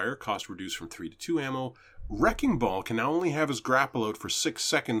Altfire, cost reduced from 3 to 2 ammo. Wrecking Ball can now only have his grapple out for 6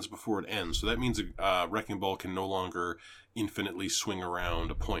 seconds before it ends. So that means a Wrecking Ball can no longer infinitely swing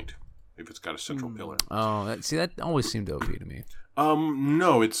around a point if it's got a central pillar. Oh, that always seemed OP to me.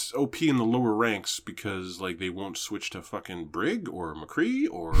 No, it's OP in the lower ranks because, like, they won't switch to fucking Brig or McCree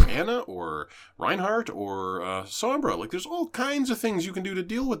or Anna or Reinhardt or Sombra. Like, there's all kinds of things you can do to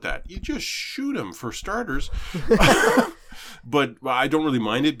deal with that. You just shoot them for starters. But I don't really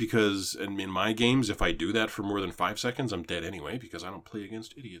mind it because in my games, if I do that for more than 5 seconds, I'm dead anyway because I don't play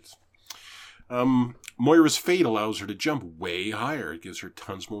against idiots. Moira's Fate allows her to jump way higher. It gives her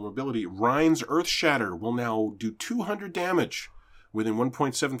tons more mobility. Rein's Earth Shatter will now do 200 damage within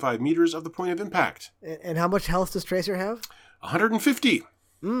 1.75 meters of the point of impact. And how much health does Tracer have? 150.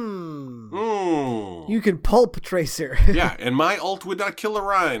 You can pulp Tracer. Yeah, and my ult would not kill a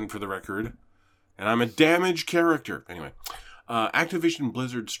Rein, for the record. And I'm a damage character. Anyway, Activision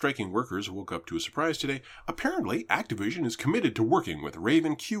Blizzard striking workers woke up to a surprise today. Apparently, Activision is committed to working with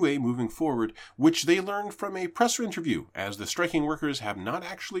Raven QA moving forward, which they learned from a presser interview, as the striking workers have not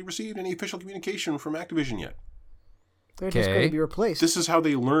actually received any official communication from Activision yet. They're just going to be replaced. This is how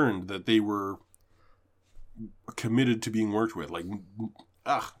they learned that they were committed to being worked with. Like,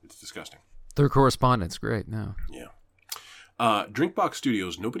 it's disgusting. Their correspondence, great. No. Yeah. Drinkbox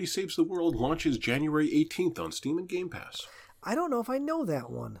Studios' Nobody Saves the World launches January 18th on Steam and Game Pass. I don't know if I know that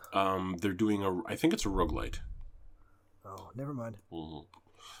one. They're doing I think it's a roguelite. Oh, never mind. Mm-hmm.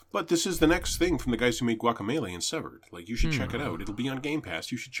 But this is the next thing from the guys who made Guacamelee and Severed. Like, you should check it out. It'll be on Game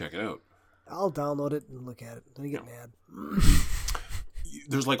Pass. You should check it out. I'll download it and look at it. Then you get mad.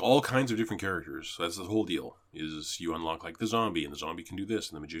 There's like all kinds of different characters. That's the whole deal. Is you unlock like the zombie, and the zombie can do this,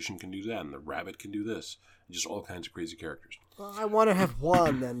 and the magician can do that, and the rabbit can do this. Just all kinds of crazy characters. Well, I want to have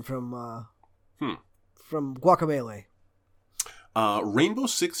one then from Guacamelee. Rainbow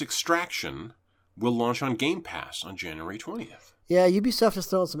Six Extraction will launch on Game Pass on January 20th. Yeah, Ubisoft is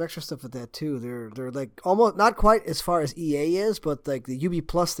throwing some extra stuff with that too. They're like almost not quite as far as EA is, but like the Ubi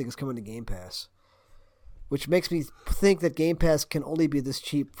Plus thing is coming to Game Pass, which makes me think that Game Pass can only be this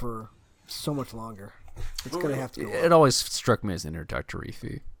cheap for so much longer. It's going to have to go It always struck me as an introductory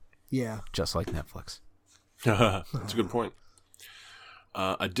fee. Yeah. Just like Netflix. That's a good point.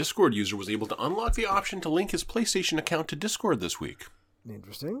 A Discord user was able to unlock the option to link his PlayStation account to Discord this week.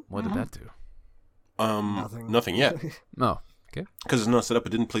 Interesting. What did that do? Nothing yet. No. Okay. Because it's not set up.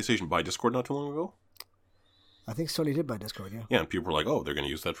 But didn't PlayStation buy Discord not too long ago? I think Sony did buy Discord, yeah. Yeah, and people were like, oh, they're going to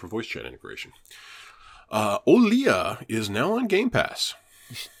use that for voice chat integration. Olia is now on Game Pass.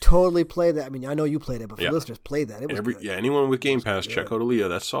 You should totally play that. I mean, I know you played it, but for listeners, play that. It was good. Yeah, anyone with Game Pass, check out Olia.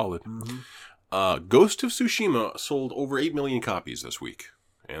 That's solid. Ghost of Tsushima sold over 8 million copies this week.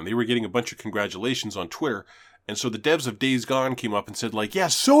 And they were getting a bunch of congratulations on Twitter. And so the devs of Days Gone came up and said, like, yeah,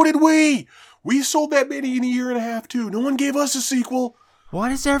 so did we! We sold that many in a year and a half, too. No one gave us a sequel. Why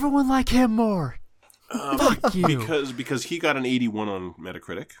does everyone like him more? Fuck you. Because he got an 81 on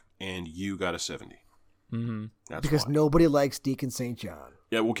Metacritic, and you got a 70. Mm-hmm. That's because why. Nobody likes Deacon St. John.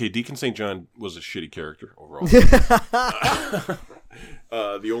 Yeah, okay, Deacon St. John was a shitty character overall. The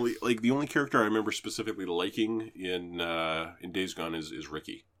only character I remember specifically liking in Days Gone is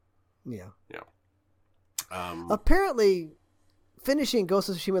Ricky. Yeah. Yeah. Apparently, finishing Ghost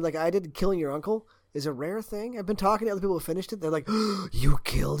of Tsushima like I did, killing your uncle, is a rare thing. I've been talking to other people who finished it. They're like, "You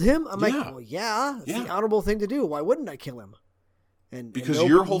killed him?" I'm like, "Well, yeah. It's the honorable thing to do. Why wouldn't I kill him?" Because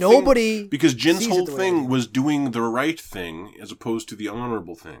Jin's whole thing was doing the right thing as opposed to the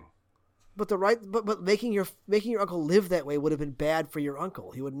honorable thing. But but making your uncle live that way would have been bad for your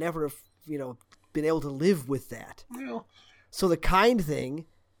uncle. He would never have been able to live with that. Well, so the kind thing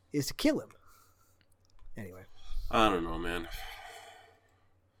is to kill him. Anyway, I don't know, man.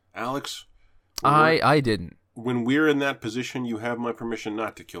 Alex, I didn't. When we're in that position, you have my permission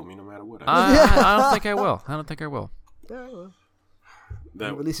not to kill me, no matter what. I don't think I will. I don't think I will. Yeah, well.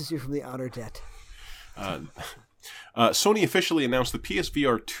 That it releases you from the honor debt. Sony officially announced the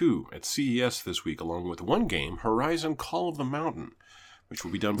PSVR 2 at CES this week, along with one game, Horizon Call of the Mountain, which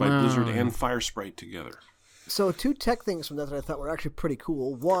will be done by Blizzard and Firesprite together. So 2 tech things from that I thought were actually pretty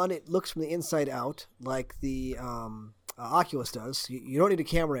cool. One, it looks from the inside out like the Oculus does. You don't need a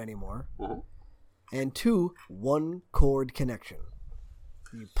camera anymore. Mm-hmm. And 2, one cord connection.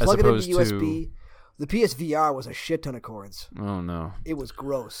 You plug it into USB. The PSVR was a shit ton of cords. Oh, no. It was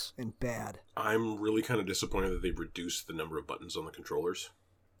gross and bad. I'm really kind of disappointed that they've reduced the number of buttons on the controllers.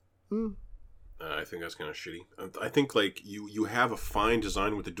 I think that's kind of shitty. I think, like, you have a fine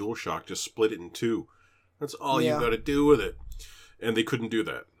design with the DualShock. Just split it in 2. That's all you got to do with it. And they couldn't do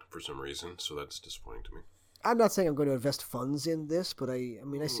that for some reason, so that's disappointing to me. I'm not saying I'm going to invest funds in this, but I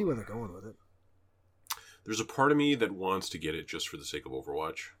see where they're going with it. There's a part of me that wants to get it just for the sake of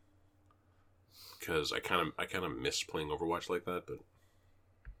Overwatch. Because I kind of miss playing Overwatch like that, but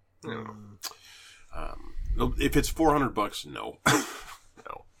I don't know. If it's $400, no,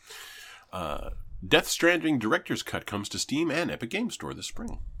 no. Death Stranding Director's Cut comes to Steam and Epic Games Store this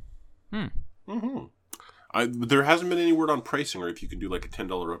spring. There hasn't been any word on pricing or if you can do like a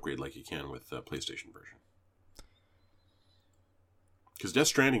 $10 upgrade like you can with the PlayStation version. Because Death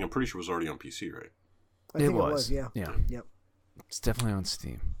Stranding, I'm pretty sure was already on PC, right? I think it was, yeah. Yep. It's definitely on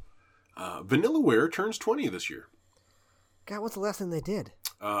Steam. Vanillaware turns 20 this year. God, what's the last thing they did?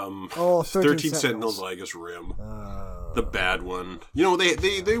 13 Sentinels, I guess, Rim. The bad one. You know,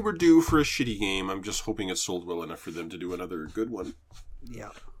 they were due for a shitty game. I'm just hoping it sold well enough for them to do another good one. Yeah.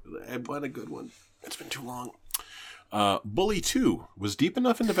 I want a good one. It's been too long. Bully 2 was deep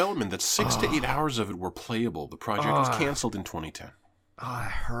enough in development that 6 to 8 hours of it were playable. The project was canceled in 2010. Oh,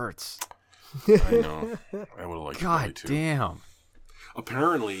 it hurts. I know. I would have liked Bully 2. God damn.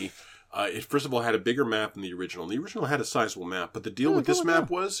 Apparently... it first of all had a bigger map than the original. The original had a sizable map, but the deal with this map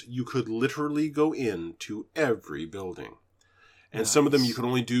was you could literally go into every building. And some of them you can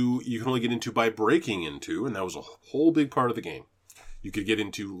only get into by breaking into, and that was a whole big part of the game. You could get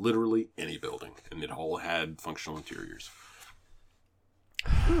into literally any building, and it all had functional interiors.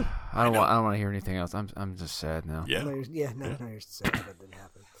 I don't want to hear anything else. I'm just sad now. Yeah. Now you're sad that didn't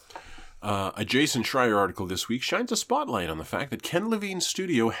happen. A Jason Schreier article this week shines a spotlight on the fact that Ken Levine's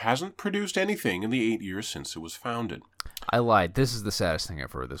studio hasn't produced anything in the 8 years since it was founded. I lied. This is the saddest thing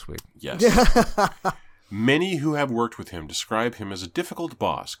I've heard this week. Yes. Many who have worked with him describe him as a difficult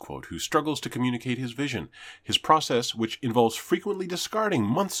boss, quote, who struggles to communicate his vision. His process, which involves frequently discarding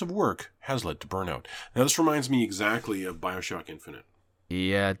months of work, has led to burnout. Now, this reminds me exactly of BioShock Infinite.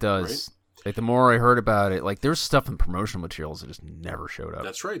 Yeah, it does. Right? Like, the more I heard about it, like, there's stuff in promotional materials that just never showed up.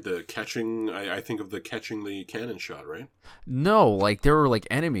 That's right. The catching, I think of the catching the cannon shot, right? No, like, there were, like,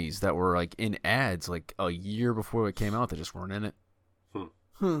 enemies that were, like, in ads, like, a year before it came out that just weren't in it.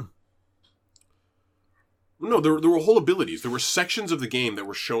 No, there were whole abilities. There were sections of the game that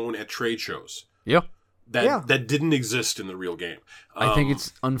were shown at trade shows. Yeah. That didn't exist in the real game. I think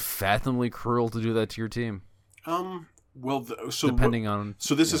it's unfathomably cruel to do that to your team. Well, depending on...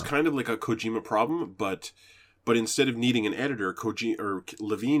 So this is kind of like a Kojima problem, but instead of needing an editor,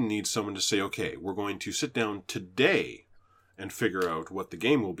 Levine needs someone to say, okay, we're going to sit down today and figure out what the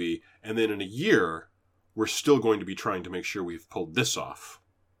game will be, and then in a year, we're still going to be trying to make sure we've pulled this off.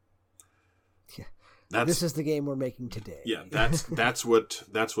 This is the game we're making today. Yeah, that's what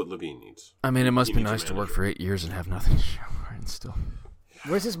Levine needs. I mean, it must be nice to work for 8 years and have nothing to show for it still.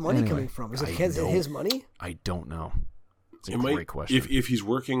 Where's his money coming from? Is it his money? I don't know. It's a great question. If he's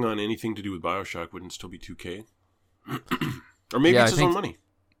working on anything to do with BioShock, wouldn't it still be 2K? Or maybe it's his own money.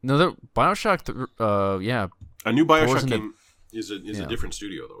 No, BioShock, A new BioShock game is a different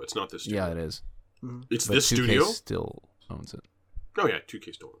studio, though. It's not this studio. Yeah, it is. Mm-hmm. It's but this 2K studio? still owns it. Oh, yeah,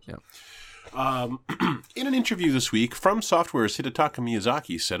 2K still owns it. Yeah. In an interview this week, From Software's Hidetaka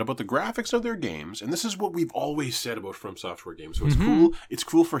Miyazaki said about the graphics of their games, and this is what we've always said about From Software games, so it's cool. It's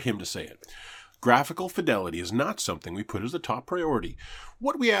cool for him to say it. Graphical fidelity is not something we put as the top priority.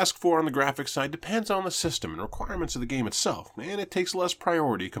 What we ask for on the graphics side depends on the system and requirements of the game itself, and it takes less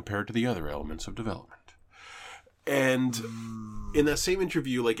priority compared to the other elements of development. And in that same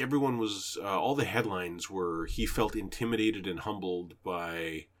interview, like, everyone was, all the headlines were, he felt intimidated and humbled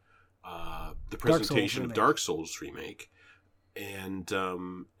by the presentation of Dark Souls remake, and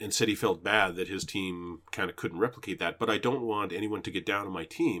said he felt bad that his team kind of couldn't replicate that. But I don't want anyone to get down on my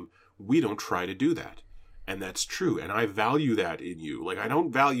team. We don't try to do that, and that's true. And I value that in you. Like, I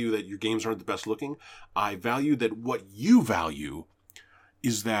don't value that your games aren't the best looking. I value that what you value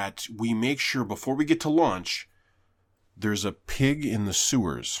is that we make sure before we get to launch, there's a pig in the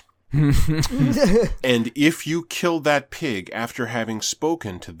sewers. And if you kill that pig after having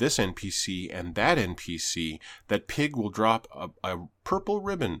spoken to this NPC and that NPC, that pig will drop a purple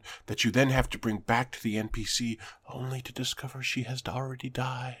ribbon that you then have to bring back to the NPC only to discover she has already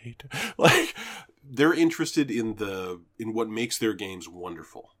died. Like, they're interested in what makes their games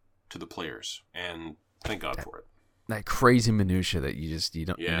wonderful to the players, and thank God for it. That crazy minutia that you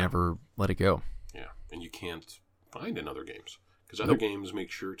never let it go. Yeah, and you can't find in other games. Because other games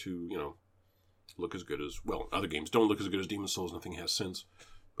make sure to, look as good as... Well, other games don't look as good as Demon's Souls. Nothing has since.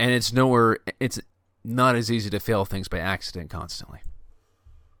 And it's not as easy to fail things by accident constantly.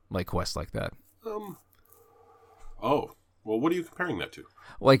 Like quests like that. Oh. Well, what are you comparing that to?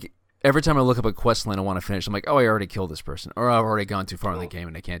 Like, every time I look up a quest line I want to finish, I'm like, oh, I already killed this person. Or I've already gone too far in the game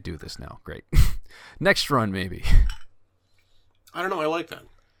and I can't do this now. Great. Next run, maybe. I don't know. I like that.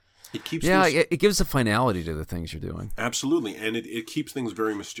 It keeps it gives a finality to the things you're doing. Absolutely, and it keeps things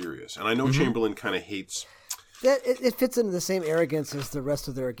very mysterious. And I know Chamberlain kind of hates... It fits into the same arrogance as the rest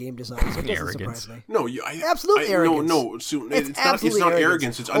of their game design, so it doesn't surprise me. No, absolute arrogance. No, it's not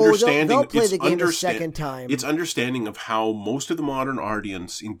arrogance. It's understanding. They'll play the game a second time. It's understanding of how most of the modern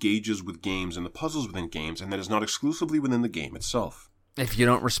audience engages with games and the puzzles within games, and that is not exclusively within the game itself. If you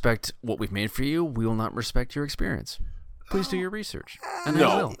don't respect what we've made for you, we will not respect your experience. Please do your research. And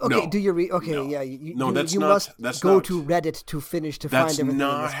no, okay, do your You must go to Reddit to find everything. That's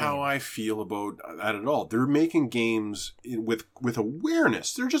not how I feel about that at all. They're making games with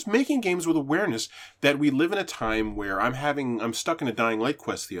awareness. They're just making games with awareness that we live in a time where I'm stuck in a Dying Light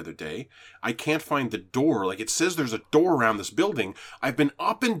quest the other day. I can't find the door. Like, it says there's a door around this building. I've been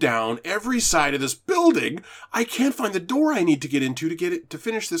up and down every side of this building. I can't find the door I need to get into to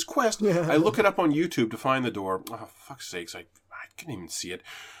finish this quest. I look it up on YouTube to find the door. Oh, fuck's sake. I couldn't even see it.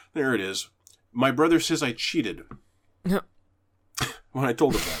 There it is. My brother says I cheated. When I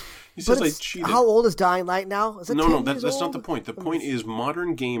told him that. He says I cheated. How old is Dying Light now? Is it No, that's not the point. The point is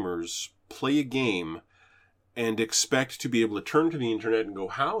modern gamers play a game and expect to be able to turn to the internet and go,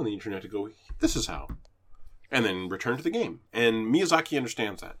 how? And the internet to go, this is how. And then return to the game. And Miyazaki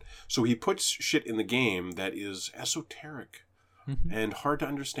understands that. So he puts shit in the game that is esoteric and hard to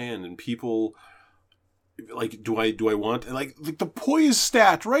understand. And people... like, do I want like the poise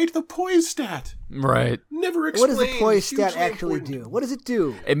stat, right? The poise stat, right? Never explained. What does the poise stat actually do? What does it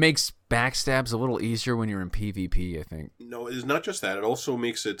do? It makes backstabs a little easier when you're in PvP, I think. No, it's not just that. It also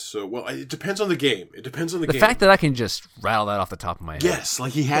makes it so. Well, it depends on the game. It depends on the game. The fact that I can just rattle that off the top of my head. Yes,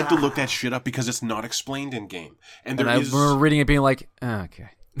 like he had to look that shit up because it's not explained in game, and I remember reading it being like, okay.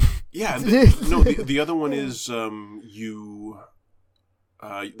 Yeah, the other one is the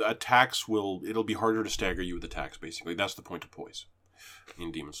attacks it'll be harder to stagger you with attacks, basically. That's the point of poise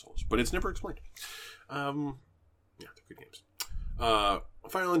in Demon's Souls. But it's never explained. Yeah, they're good games.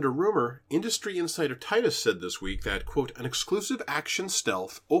 Finally, under rumor, industry insider Titus said this week that, quote, an exclusive action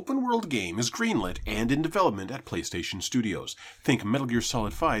stealth open world game is greenlit and in development at PlayStation Studios. Think Metal Gear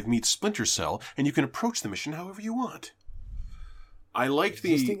Solid 5 meets Splinter Cell, and you can approach the mission however you want. I like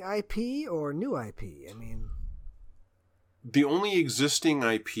existing IP or new IP? I mean, the only existing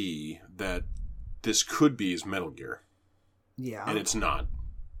IP that this could be is Metal Gear. Yeah. And it's not.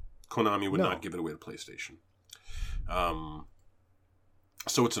 Konami would not give it away to PlayStation.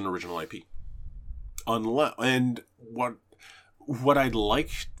 So it's an original IP. And what I'd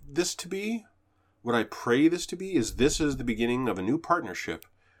like this to be, what I pray this to be, is this is the beginning of a new partnership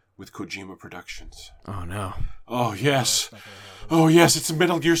with Kojima Productions. Oh, no. Oh, yes. Oh, yes, it's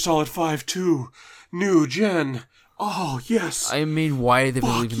Metal Gear Solid 5 2. New gen. Oh, yes. I mean, why have they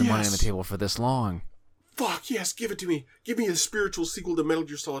been leaving the money on the table for this long? Fuck, yes, give it to me. Give me a spiritual sequel to Metal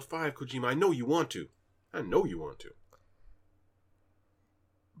Gear Solid 5, Kojima. I know you want to.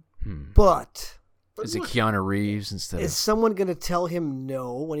 But is it Keanu Reeves instead is someone going to tell him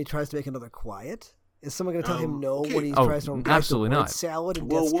no when he tries to make another Quiet? Is someone going to tell him no when he tries to absolutely not. Salad and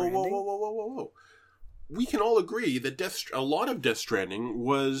Death Stranding? Whoa. We can all agree that a lot of Death Stranding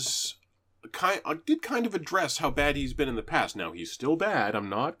did kind of address how bad he's been in the past. Now, he's still bad. I'm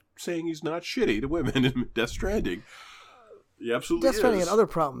not saying he's not shitty to women in Death Stranding. He absolutely is. Death Stranding had other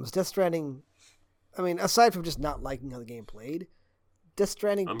problems. Death Stranding, I mean, aside from just not liking how the game played, Death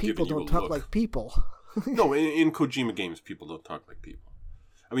Stranding people don't talk like people. No, in Kojima games, people don't talk like people.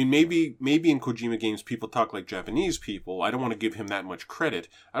 I mean, maybe in Kojima games, people talk like Japanese people. I don't want to give him that much credit.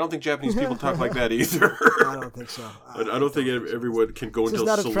 I don't think Japanese people talk like that either. I don't think so. I don't think everyone can go into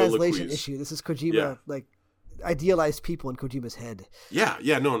soliloquies. This is not a translation issue. This is Kojima, like, idealized people in Kojima's head.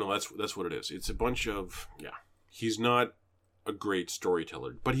 Yeah, no, that's what it is. It's a bunch of, he's not a great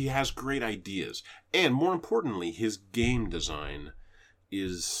storyteller, but he has great ideas. And more importantly, his game design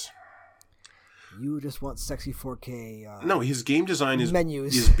is... You just want sexy 4K. No, his game design is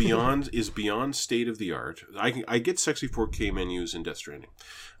menus. is beyond state of the art. I get sexy 4K menus in Death Stranding.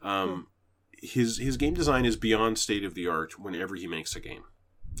 His game design is beyond state of the art whenever he makes a game.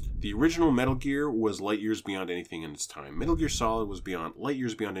 The original Metal Gear was light years beyond anything in its time. Metal Gear Solid was light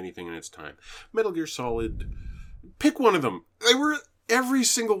years beyond anything in its time. Metal Gear Solid, pick one of them. Every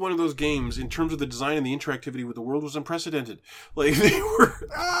single one of those games, in terms of the design and the interactivity with the world, was unprecedented. Like, they were...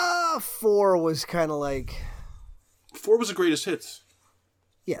 4 was kind of like... 4 was the greatest hits.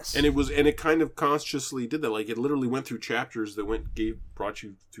 Yes. And it kind of consciously did that. Like, it literally went through chapters that brought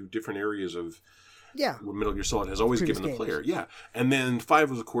you through different areas of... Yeah. What Metal Gear Solid has always given the player. Yeah. And then 5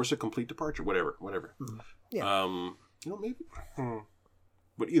 was, of course, a complete departure. Whatever. Mm-hmm. Yeah. Maybe...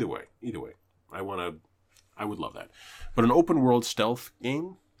 But either way. I would love that. But an open world stealth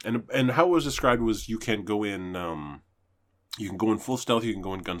game, and how it was described was you can go in full stealth, you can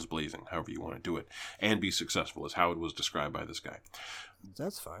go in guns blazing, however you want to do it, and be successful, is how it was described by this guy.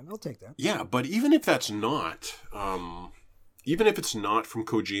 That's fine. I'll take that. Yeah, but even if that's not, even if it's not from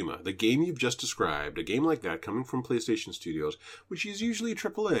Kojima, the game you've just described, a game like that coming from PlayStation Studios, which is usually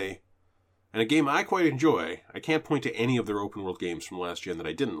AAA, and a game I quite enjoy, I can't point to any of their open world games from last gen that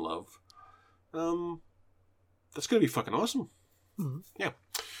I didn't love. That's going to be fucking awesome. Mm-hmm. Yeah.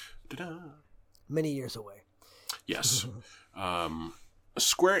 Ta-da. Many years away. Yes.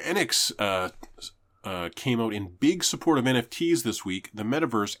 Square Enix came out in big support of NFTs this week, the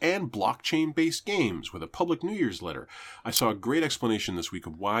metaverse, and blockchain-based games with a public New Year's letter. I saw a great explanation this week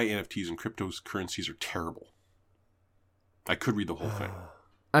of why NFTs and cryptocurrencies are terrible. I could read the whole thing.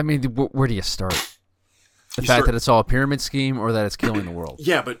 I mean, where do you start? The fact that it's all a pyramid scheme, or that it's killing the world?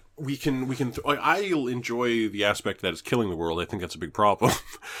 Yeah, but I'll enjoy the aspect that it's killing the world. I think that's a big problem.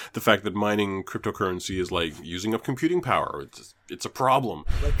 The fact that mining cryptocurrency is like using up computing power. It's a problem.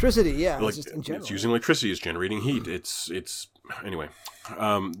 Electricity, yeah. Like, just in general. It's using electricity. It's generating heat. It's anyway.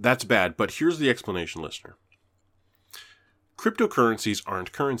 That's bad. But here's the explanation, listener. Cryptocurrencies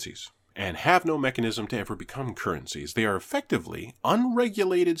aren't currencies and have no mechanism to ever become currencies. They are effectively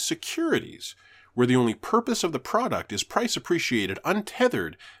unregulated securities where the only purpose of the product is price appreciated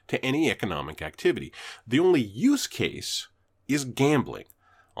untethered to any economic activity. The only use case is gambling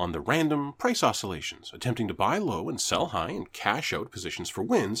on the random price oscillations, attempting to buy low and sell high and cash out positions for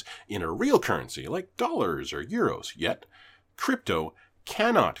wins in a real currency like dollars or euros. Yet, crypto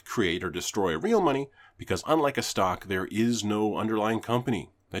cannot create or destroy real money because unlike a stock, there is no underlying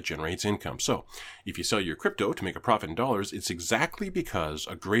company that generates income. So, if you sell your crypto to make a profit in dollars, it's exactly because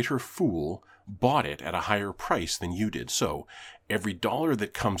a greater fool bought it at a higher price than you did. So, every dollar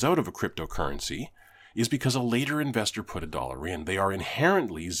that comes out of a cryptocurrency is because a later investor put a dollar in. They are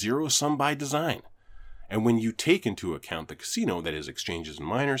inherently zero-sum by design. And when you take into account the casino, that is exchanges and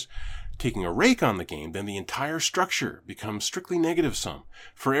miners, taking a rake on the game, then the entire structure becomes strictly negative sum.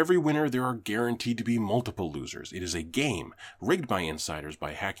 For every winner, there are guaranteed to be multiple losers. It is a game rigged by insiders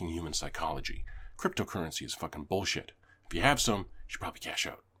by hacking human psychology. Cryptocurrency is fucking bullshit. If you have some, you should probably cash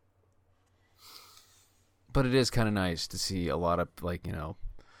out. But it is kind of nice to see a lot of, like, you know,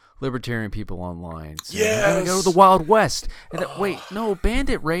 libertarian people online saying, Yes! "We're gonna go to the Wild West." And wait, no,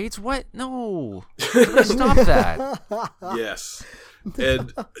 bandit raids? What? No. Stop that. Yes.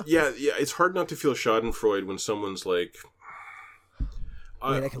 And yeah, it's hard not to feel schadenfreude when someone's like,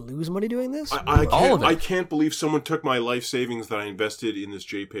 Wait, I can lose money doing this? I can't believe someone took my life savings that I invested in this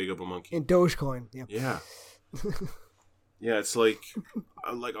JPEG of a monkey. In Dogecoin, yeah. Yeah. Yeah, it's like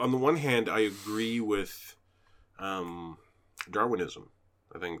on the one hand, I agree with Darwinism.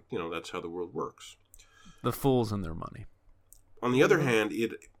 I think, you know, that's how the world works. The fools and their money. On the other hand,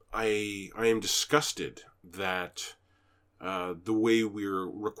 I am disgusted that the way we're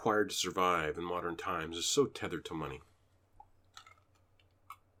required to survive in modern times is so tethered to money.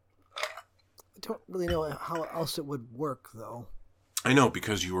 I don't really know how else it would work, though. I know,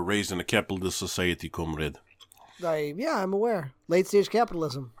 because you were raised in a capitalist society, comrade. I'm aware. Late stage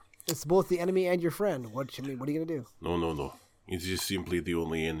capitalism. It's both the enemy and your friend. What are you going to do? No. It is simply the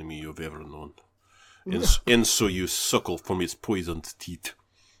only enemy you've ever known. And so you suckle from its poisoned teeth.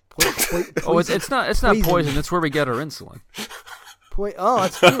 It's not poison. It's where we get our insulin.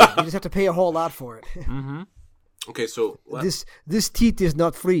 That's true. You just have to pay a whole lot for it. Mm-hmm. Okay, so this teeth is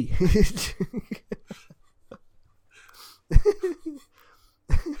not free.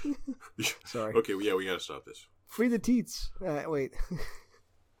 Sorry. Okay, we gotta stop this. Free the teats. Wait.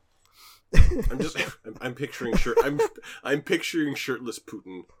 I'm picturing I'm picturing shirtless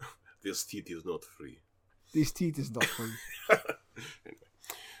Putin. This teeth is not free. These teeth is not free.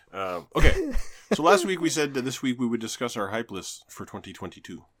 Anyway. Okay. So last week we said that this week we would discuss our hype list for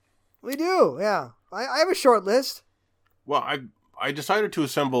 2022. We do, yeah. I have a short list. Well, I decided to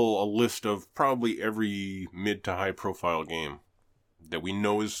assemble a list of probably every mid to high profile game that we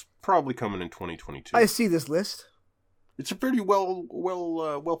know is probably coming in 2022. I see this list. It's a pretty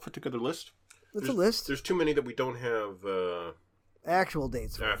well put together list. It's a list. There's too many that we don't have actual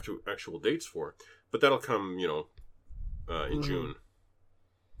dates for. Actual dates for, but that'll come, in June.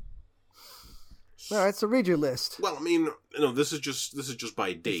 All right, so read your list. Well, I mean, this is just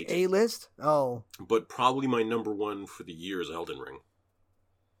by date. It's a list? Oh. But probably my number one for the year is Elden Ring.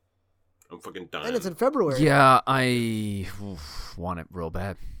 I'm fucking dying. And it's in February. Yeah, I want it real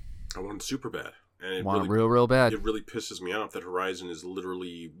bad. I want it super bad. And it want it real bad. It really pisses me off that Horizon is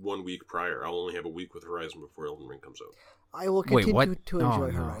literally 1 week prior. I'll only have a week with Horizon before Elden Ring comes out. I will continue to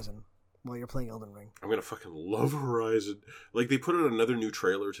enjoy Horizon while you're playing Elden Ring. I'm going to fucking love Horizon. Like, they put out another new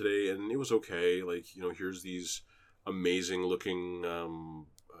trailer today, and it was okay. Like, here's these amazing looking...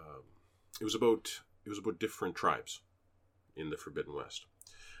 It was about different tribes in the Forbidden West.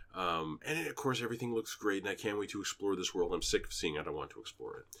 And of course, everything looks great, and I can't wait to explore this world. I'm sick of seeing it. I want to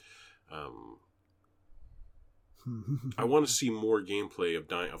explore it. I want to see more gameplay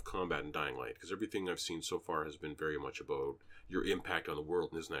of combat in Dying Light, because everything I've seen so far has been very much about your impact on the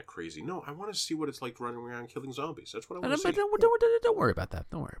world, and isn't that crazy? No, I want to see what it's like running around killing zombies. That's what I want to see. Don't worry about that.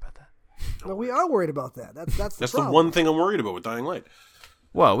 Don't worry about that. No, we are worried about that. That's the one thing I'm worried about with Dying Light.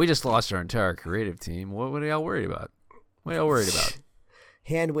 Well, we just lost our entire creative team. What are y'all worried about? What are y'all worried about?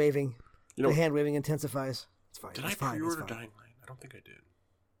 Hand waving. The hand waving intensifies. It's fine. Did I pre-order Dying Light? I don't think I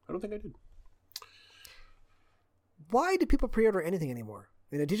did. Why do people pre-order anything anymore?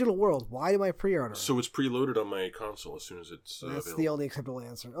 In a digital world, why do I pre-order? So it's preloaded on my console as soon as it's That's available. the only acceptable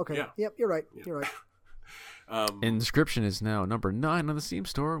answer. Okay. Yeah. Yep, you're right. Yeah. You're right. Inscription is now number 9 on the Steam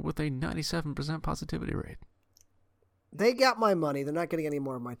store with a 97% positivity rate. They got my money. They're not getting any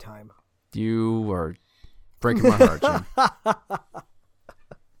more of my time. You are breaking my heart, Jim.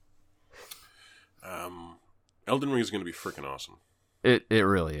 Elden Ring is going to be freaking awesome. It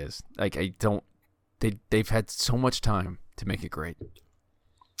really is. Like, they've had so much time to make it great.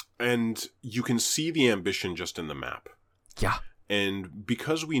 And you can see the ambition just in the map. Yeah. And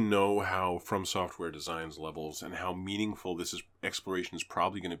because we know how From Software designs levels and how meaningful exploration is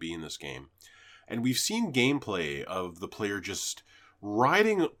probably going to be in this game, and we've seen gameplay of the player just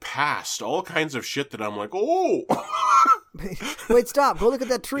riding past all kinds of shit that I'm like, oh! Wait, stop. Go look at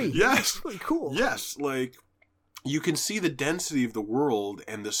that tree. Yes. That's really cool. Yes, like, you can see the density of the world,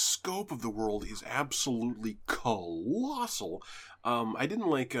 and the scope of the world is absolutely colossal. I didn't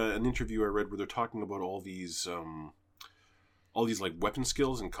like an interview I read where they're talking about all these like weapon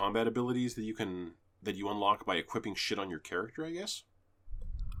skills and combat abilities that you unlock by equipping shit on your character, I guess.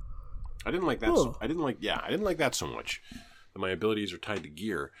 I didn't like that. Cool. I didn't like that so much. That my abilities are tied to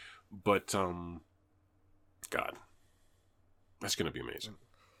gear, but God, that's gonna be amazing.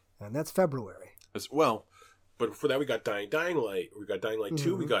 And that's February. Well, but before that we got Dying Light. We got Dying Light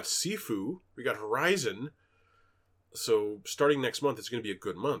 2. We got Sifu. We got Horizon. So starting next month, it's going to be a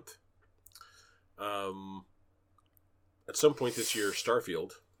good month. At some point this year,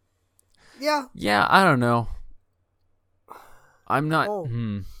 Starfield. Yeah. Yeah, I don't know. I'm not.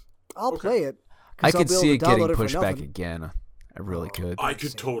 I'll play it. I could see it getting pushed back again. I really could. I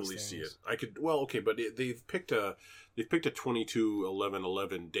could totally see it. I could. Well, okay, but they've picked a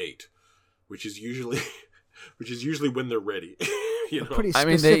 22/11/11 date, which is usually when they're ready. You know? A pretty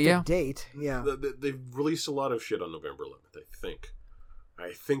specific date. Yeah. They've released a lot of shit on November 11th.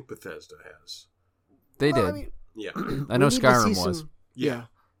 I think Bethesda has. They did. I mean, yeah. I know Skyrim was. Yeah.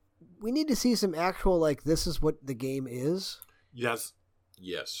 We need to see some actual, like, this is what the game is. Yes.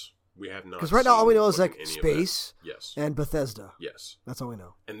 We have not. Because right now all we know is like space yes. and Bethesda. Yes. That's all we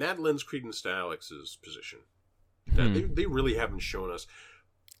know. And that lends credence to Alex's position. That they really haven't shown us.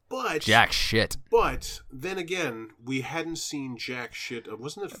 But jack shit. But then again, we hadn't seen jack shit.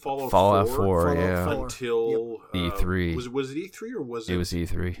 Wasn't it Fallout 4? Yeah. Until E3. Was it E3 or was it? It was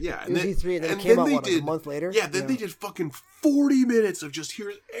E3. Yeah, it was E3, and then it came out like a month later. Yeah, then they did fucking 40 minutes of just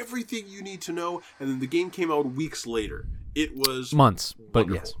here's everything you need to know, and then the game came out weeks later. It was months, but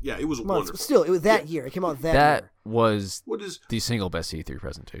wonderful. yes, yeah, it was months. wonderful. But still, it was that year. It came out that year. That was the single best E3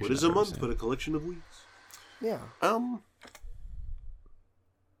 presentation. What is a month but a collection of weeks? Yeah.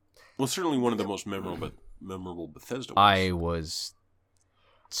 Well, certainly one of the most memorable Bethesda ones. I was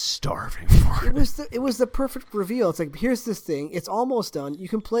starving for it. It was the perfect reveal. It's like, here's this thing. It's almost done. You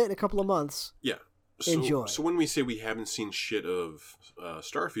can play it in a couple of months. Yeah. Enjoy. So when we say we haven't seen shit of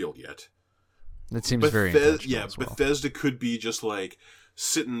Starfield yet, that seems very intentional. Yeah, as well. Bethesda could be just like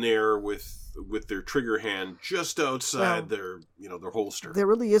sitting there with their trigger hand just outside their holster. There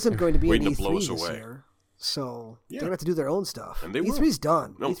really isn't going to be an waiting E3 to blow us this away. year. So they're going to have to do their own stuff. And they E3's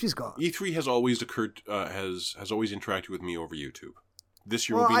done. No, E3's gone. E3 has always occurred, has always interacted with me over YouTube. This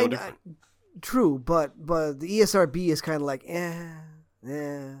year will be no different. True, but the ESRB is kind of like,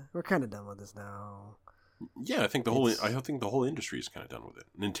 we're kind of done with this now. Yeah, I think the whole industry is kind of done with it.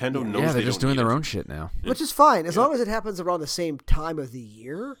 Nintendo knows they're they just don't doing need their it. own shit now, which is fine as long as it happens around the same time of the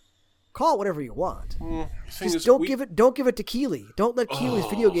year. Call it whatever you want. Just don't give it to Keighley. Don't let Keighley's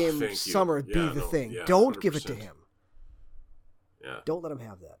video game summer be the thing. Yeah, don't 100%. give it to him. Yeah. Don't let him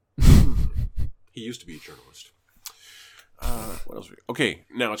have that. He used to be a journalist. What else? Okay,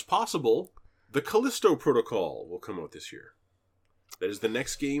 now it's possible the Callisto Protocol will come out this year. That is the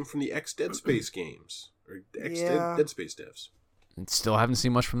next game from the Dead Space games or Dead Space devs. Still haven't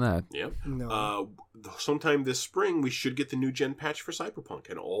seen much from that. Yep. No. Sometime this spring, we should get the new gen patch for Cyberpunk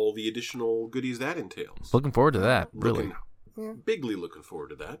and all the additional goodies that entails. Looking forward to that. Really, bigly looking forward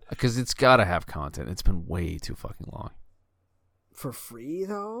to that. Because it's got to have content. It's been way too fucking long. For free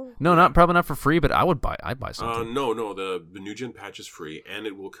though? No, probably not for free, but I'd buy something. No, the new gen patch is free, and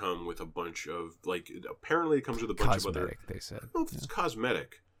it will come with a bunch of apparently it comes with a bunch cosmetic, of other. They said. I don't know if it's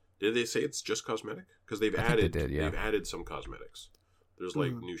cosmetic. Did they say it's just cosmetic? Because they've added some cosmetics. There's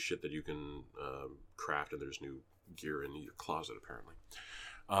new shit that you can craft, and there's new gear in your closet apparently.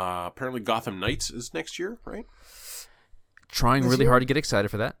 Apparently Gotham Knights is next year, right? Trying really hard to get excited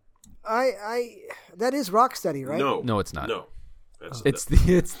for that. That is Rocksteady, right? No, it's not. No. It's the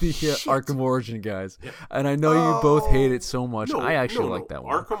Arkham Origin guys, and I know you both hate it so much. I actually like that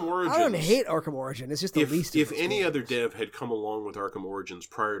one. Arkham Origins. I don't hate Arkham Origin. It's just the least. If any other dev had come along with Arkham Origins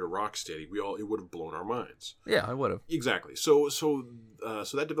prior to Rocksteady, it would have blown our minds. Yeah, I would have. Exactly. So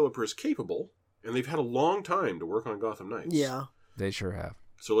that developer is capable, and they've had a long time to work on Gotham Knights. Yeah, they sure have.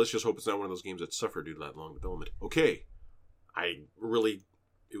 So let's just hope it's not one of those games that suffered due to that long development. Okay, it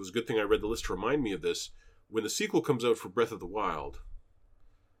was a good thing I read the list to remind me of this. When the sequel comes out for Breath of the Wild,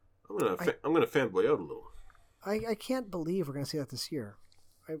 I'm gonna fanboy out a little. I can't believe we're gonna see that this year.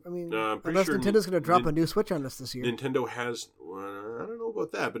 I mean, I'm pretty unless sure Nintendo's gonna drop a new Switch on us this year. Nintendo has. I don't know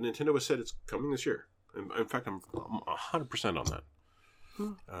about that, but Nintendo has said it's coming this year. In fact, I'm 100% on that.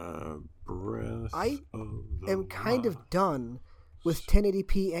 Breath I of the am kind Wild. of done with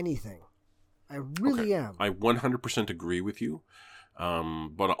 1080p anything. I really am. I 100% agree with you.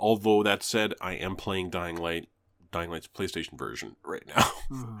 But although that said, I am playing Dying Light's PlayStation version right now.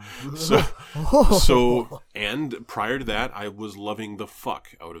 So, and prior to that, I was loving the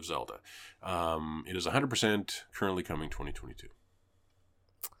fuck out of Zelda. It is 100% currently coming 2022.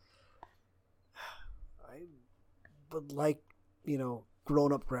 I would like,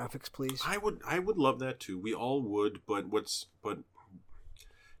 grown-up graphics, please. I would love that too. We all would, but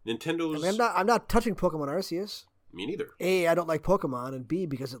Nintendo's. I mean, I'm not touching Pokemon Arceus. Me neither. A, I don't like Pokemon, and B,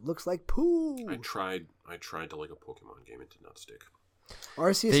 because it looks like poo. I tried to like a Pokemon game. It did not stick.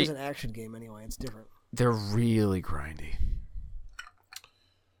 Arceus is an action game anyway. It's different. They're really grindy.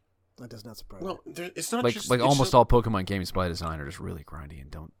 That does not surprise Well, me. it's not Like just almost all Pokemon games by design are just really grindy and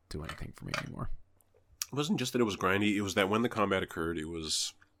don't do anything for me anymore. It wasn't just that it was grindy. It was that when the combat occurred, it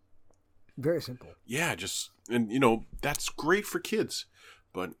was Very simple. and that's great for kids,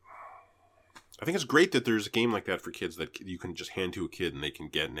 but I think it's great that there's a game like that for kids that you can just hand to a kid and they can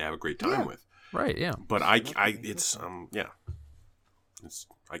get and have a great time with. Right? Yeah. But I can't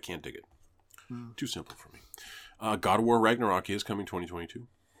dig it. Too simple for me. God of War Ragnarok is coming 2022.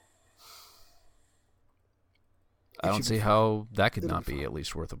 I don't see how that could not be at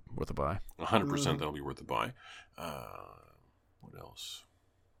least worth a buy. 100% that'll be worth the buy. What else?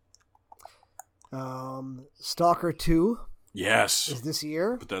 Stalker 2 Yes, is this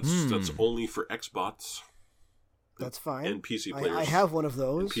year. but that's only for Xbox That's fine. and PC players. I have one of and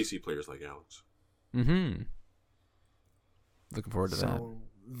those. PC players like Alex. Mm-hmm. Looking forward to that. So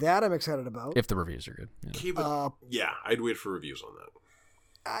that I'm excited about. If the reviews are good. Yeah. Okay, but I'd wait for reviews on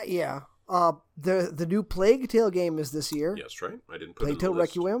that. Yeah. The new Plague Tale game is this year. Yes, right? I didn't put Plague it Tale in the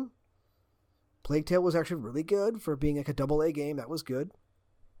list. Requiem. Plague Tale was actually really good for being like a AA game. That was good.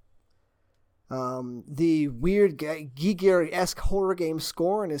 The weird Giger-esque horror game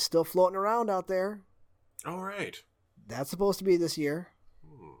Scorn is still floating around out there. All right. That's supposed to be this year.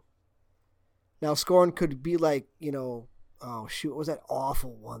 Now Scorn could be like, oh shoot, what was that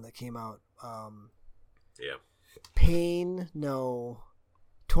awful one that came out? Yeah. Pain? No.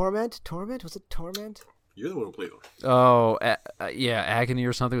 Torment? Was it Torment? You're the one who played it. Oh, Agony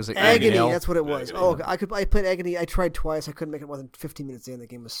or something. Was it Agony, Hell? that's what it was. Agony. Oh, I played Agony. I tried twice. I couldn't make it more than 15 minutes in. The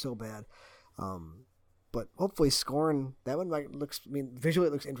game was so bad. But hopefully Scorn, that one visually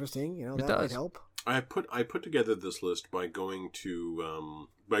it looks interesting. That does. might help. I put together this list by going to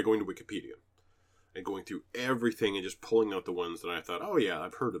Wikipedia and going through everything and just pulling out the ones that I thought, oh yeah,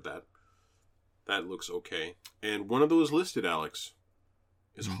 I've heard of that. That looks okay. And one of those listed, Alex,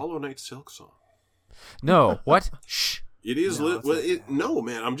 is Hollow Knight Silksong. No, what? Shh. It is No, no,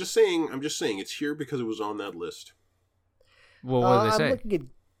 man. I'm just saying it's here because it was on that list. Well, what did they I'm say? looking at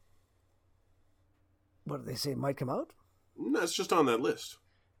what did they say might come out? No, it's just on that list.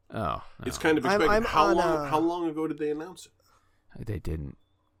 Oh, It's kind of expected. I'm how on, long? How long ago did they announce it? they didn't.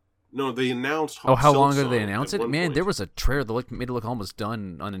 No, they announced. How long ago did they Silksong announce at it? one Man, point. there was a trailer that made it look almost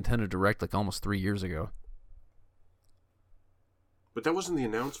done on Nintendo Direct like almost 3 years ago. But that wasn't the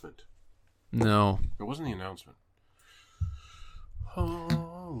announcement. No. It wasn't the announcement.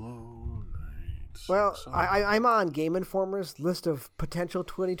 Hollow Knight. Well, Silksong. I'm on Game Informer's list of potential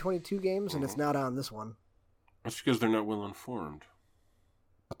 2022 games, and it's not on this one. That's because they're not well informed.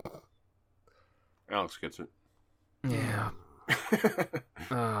 Alex gets it. Yeah.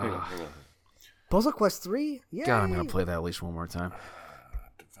 Hang on. Puzzle Quest 3? Yeah. God, I'm going to play that at least one more time.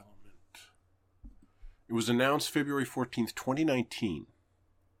 Development. It was announced February 14th, 2019.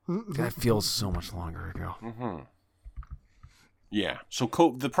 That feels so much longer ago. Mm-hmm. Yeah. So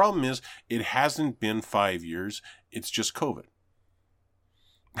the problem is, it hasn't been 5 years. It's just COVID.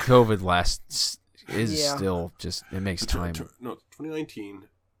 COVID is Yeah. still just, it makes time. 2019,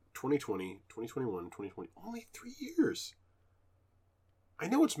 2020, 2021, 2020. Only 3 years. I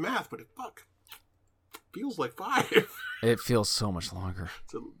know it's math, but it feels like 5. It feels so much longer.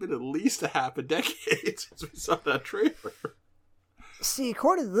 It's been at least a half a decade since we saw that trailer. See,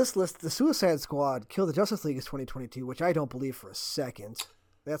 according to this list, the Suicide Squad Kill the Justice League is 2022, which I don't believe for a second.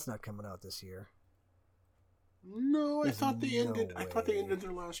 That's not coming out this year. No, I thought they no ended. I thought they way. ended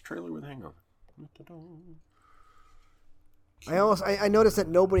their last trailer with "Hang On." I noticed that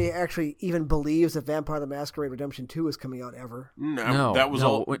nobody actually even believes that Vampire the Masquerade Redemption 2 is coming out ever. No, that was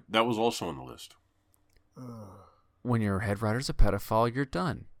no, That was also on the list. When your head writer's a pedophile, you're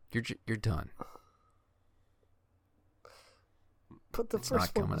done. You're done. But the It's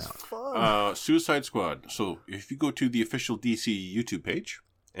first not one coming was out. fun. Suicide Squad. So if you go to the official DC YouTube page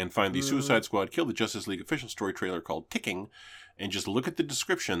and find the Suicide Squad Kill the Justice League official story trailer called Ticking, and just look at the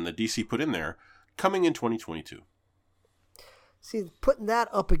description that DC put in there, coming in 2022. See, putting that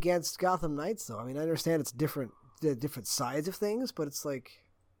up against Gotham Knights, though, I mean, I understand it's different sides of things, but it's like,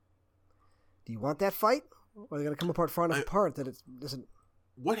 do you want that fight? Or are they going to come apart far enough apart that it doesn't...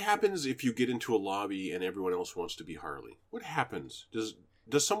 What happens if you get into a lobby and everyone else wants to be Harley? What happens? Does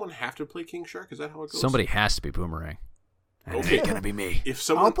someone have to play King Shark? Is that how it goes? Somebody has to be Boomerang. And Okay. It ain't gonna be me. If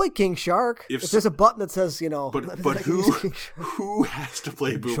someone, I'll play King Shark. If If there's a button that says, but who has to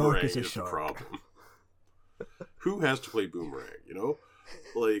play Shark Boomerang is a is the shark. problem. Who has to play Boomerang? You know,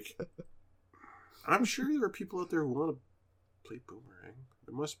 like I'm sure there are people out there who want to play Boomerang.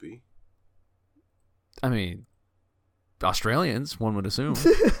 There must be. I mean, Australians, one would assume.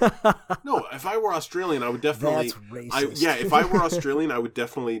 No, if I were Australian, I would definitely. That's racist. If I were Australian, I would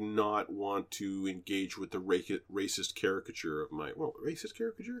definitely not want to engage with the racist caricature of my. Well, racist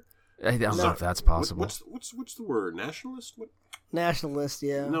caricature. I don't know No. if that's possible. What's the word? Nationalist? What? Nationalist,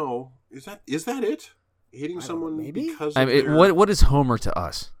 yeah. No, is that it? Hating I don't someone know, maybe? because I of mean, their... what is Homer to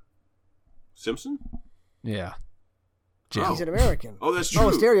us? Simpson? Yeah. Oh. He's an American. Oh, that's true.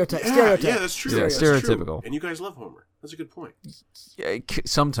 Oh, stereotype. Yeah, Stereotype. yeah, that's true. Yeah, That's true. stereotypical. And you guys love Homer. That's a good point. Yeah,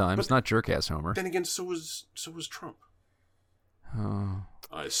 sometimes, But- not jerk ass Homer. Then again, so was Trump. Oh.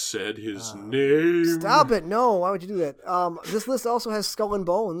 I said his name. Stop it. No, why would you do that? This list also has Skull and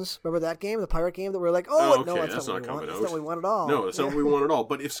Bones. Remember that game, the pirate game that we're like, Oh, no, okay, that's not what we want. coming That's out. not what we want at all. No, that's not Yeah. what we want at all.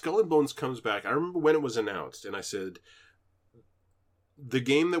 But if Skull and Bones comes back, I remember when it was announced, and I said the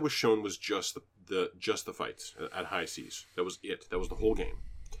game that was shown was just the fights at high seas. That was it. That was the whole game.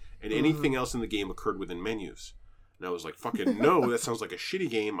 And anything else in the game occurred within menus. And I was like, fucking no, that sounds like a shitty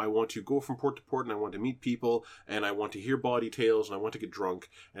game. I want to go from port to port, and I want to meet people, and I want to hear bawdy tales, and I want to get drunk,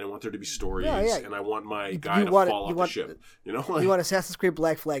 and I want there to be stories, Yeah. and I want my You guy to want it- fall you off want- the ship. You know, like, You want Assassin's Creed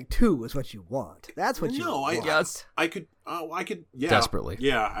Black Flag 2 is what you want. That's what you no, want. Yes. I could, yeah, Desperately.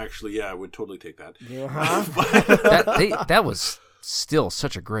 yeah, actually, yeah, I would totally take that. Uh-huh. That was still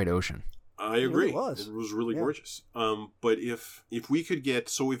such a great ocean. I agree. really was. It was really Yeah. gorgeous. But if we could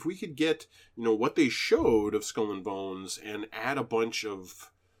get, what they showed of Skull and Bones and add a bunch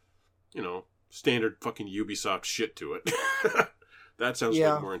of, standard fucking Ubisoft shit to it, that sounds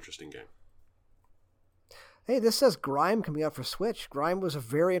like a more interesting game. Hey, this says Grime coming out for Switch. Grime was a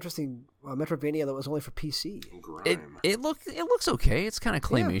very interesting Metroidvania that was only for PC. Grime. It looks okay. It's kind of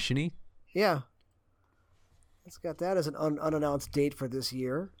claymation-y. Yeah. It's got that as an unannounced date for this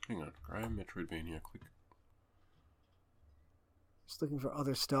year. Hang on, Grime Metroidvania. Click. Just looking for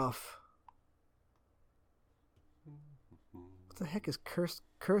other stuff. What the heck is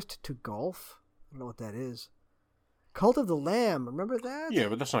Cursed to Golf? I don't know what that is. Cult of the Lamb. Remember that? Yeah,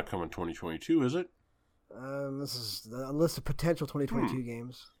 but that's not coming 2022, is it? This is on list of potential 2022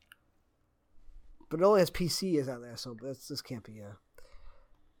 games. But it only has PC is on there, so this can't be a...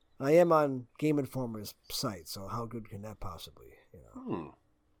 I am on Game Informer's site, so how good can that possibly,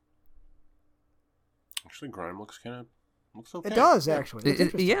 Actually, Grime looks okay. It does, actually. It's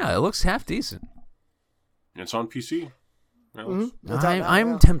interesting. Yeah, it looks half decent. It's on PC. Mhm. It's out now,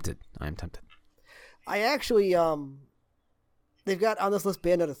 I'm yeah. tempted. I'm tempted. I actually, they've got on this list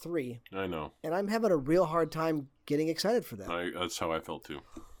Bayonetta 3, I know. and I'm having a real hard time getting excited for that. That's how I felt too.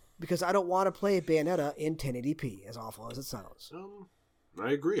 Because I don't want to play Bayonetta in 1080p, as awful as it sounds.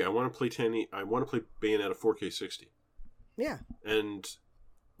 I agree. I want to play Bayonetta 4K 60. Yeah. And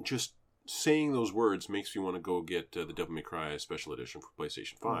just saying those words makes me want to go get the Devil May Cry Special Edition for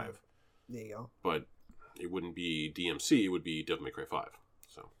PlayStation 5. There you go. But it wouldn't be DMC, it would be Devil May Cry 5.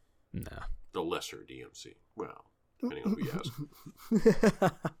 So, Nah. the lesser DMC. Well, depending on who you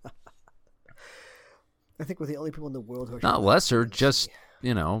ask. I think we're the only people in the world who are Not lesser, just,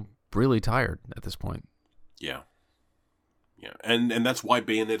 really tired at this point. Yeah. Yeah. And that's why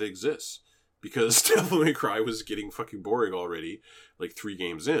Bayonetta exists. Because Devil May Cry was getting fucking boring already, like 3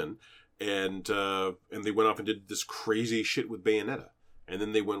 games in. And they went off and did this crazy shit with Bayonetta. And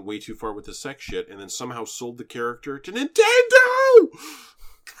then they went way too far with the sex shit, and then somehow sold the character to Nintendo!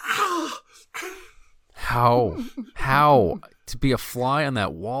 How to be a fly on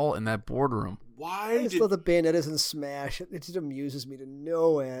that wall in that boardroom? I just love the Bayonettas in Smash. It just amuses me to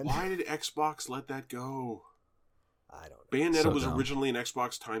no end. Why did Xbox let that go? I don't know. Bayonetta So was dumb. originally an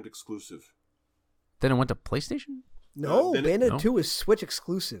Xbox timed exclusive. Then it went to PlayStation? No, then Bayonetta no. 2 is Switch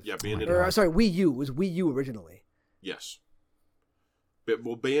exclusive. Yeah, Bayonetta. Or, sorry, Wii U. It was Wii U originally. Yes. But,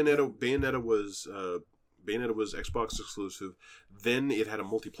 well, Bayonetta was Bayonetta was Xbox exclusive. Then it had a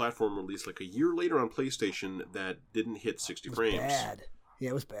multi-platform release like a year later on PlayStation that didn't hit 60 frames. Bad. Yeah,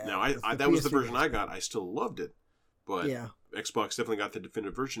 it was bad. Now, that was the version I got. I still loved it. But yeah. Xbox definitely got the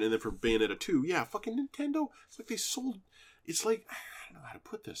definitive version. And then for Bayonetta 2, yeah, fucking Nintendo, it's like they sold... It's like... I don't know how to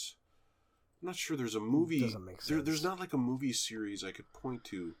put this. I'm not sure there's a movie... It doesn't make sense. There's not like a movie series I could point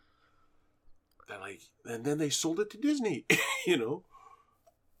to that like... And then they sold it to Disney, you know?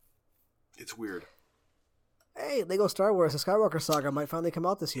 It's weird. Hey, Lego Star Wars, the Skywalker Saga might finally come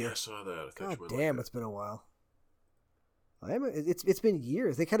out this year. Yeah, I saw that. God damn, it's been a while. It's been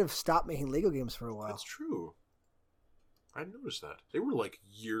years. They kind of stopped making Lego games for a while. That's true. I noticed that. They were like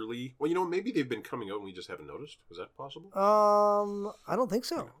yearly. Well, you know, maybe they've been coming out and we just haven't noticed. Is that possible? I don't think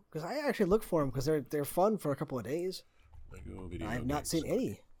so. Because I actually look for them because they're fun for a couple of days. Lego video I have not seen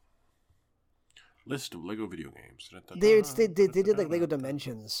any. List of Lego video games. They did like Lego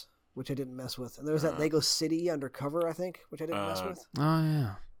Dimensions, which I didn't mess with. And there was that Lego City Undercover, I think, which I didn't mess with. Oh,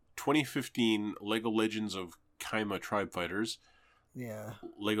 yeah. 2015 Lego Legends of Kaima Tribe Fighters. Yeah.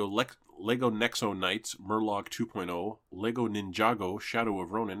 Lego Nexo Knights, Murloc 2.0, Lego Ninjago, Shadow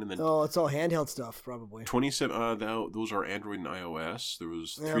of Ronin, and then it's all handheld stuff, probably. 27. Those are Android and iOS. There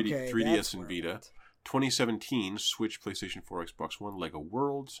was 3DS and Vita. 2017 Switch, PlayStation 4, Xbox One, Lego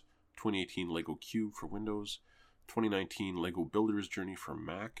Worlds. 2018 Lego Cube for Windows. 2019 Lego Builder's Journey for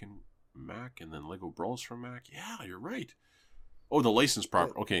Mac, and then Lego Brawls for Mac. Yeah, you're right. Oh, the licensed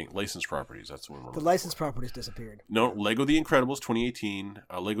property. Okay, licensed properties. That's the one. The licensed properties disappeared. No, Lego The Incredibles 2018,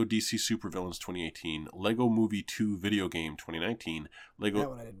 Lego DC Supervillains 2018, Lego Movie 2 video game 2019, That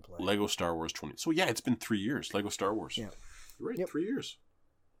one I didn't play. Lego Star Wars 20. So yeah, it's been 3 years. Lego Star Wars. Yeah, you're right. 3 years.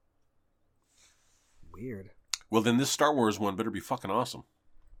 Weird. Well, then this Star Wars one better be fucking awesome.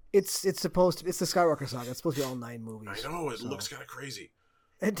 It's supposed to. It's the Skywalker Saga. It's supposed to be all 9 movies. I know it looks kind of crazy.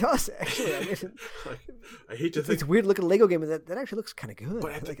 It does, actually. I mean, I hate to think... It's a weird-looking Lego game, that actually looks kind of good.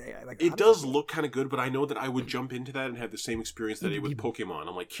 But it does look kind of good, but I know that I would jump into that and have the same experience that I did with Pokemon.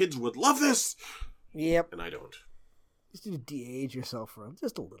 I'm like, kids would love this! Yep. And I don't. Just need to de-age yourself for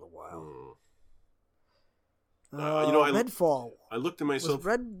just a little while. Redfall. I looked at myself...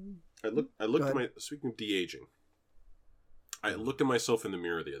 I looked at my... Speaking of de-aging, I looked at myself in the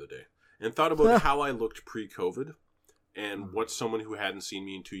mirror the other day and thought about how I looked pre-COVID. And what someone who hadn't seen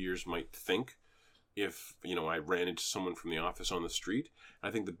me in 2 years might think if, you know, I ran into someone from the office on the street. I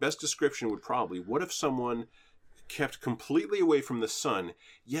think the best description would probably, what if someone kept completely away from the sun,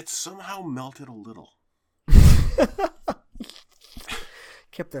 yet somehow melted a little?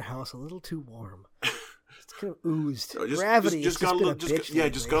 Kept their house a little too warm. It's kind of oozed. No, Gravity just got a little,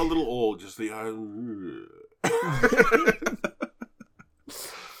 just got a little old. Just the...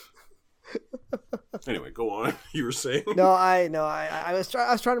 Anyway, go on. You were saying? I was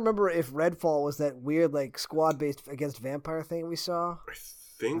trying to remember if Redfall was that weird like squad based against vampire thing we saw. I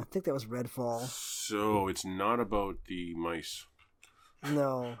think that was Redfall. So it's not about the mice.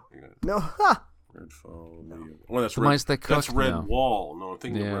 No. Redfall. No. Well, that's the mice that cook. That's Redwall. No, I'm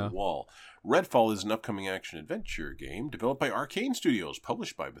thinking of Redwall. Redfall is an upcoming action adventure game developed by Arcane Studios,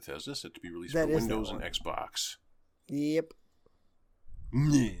 published by Bethesda, set to be released for Windows and Xbox. Yep.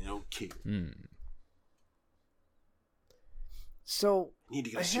 Okay. So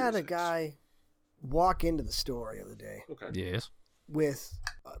I had a guy walk into the store the other day. Okay. Yes. With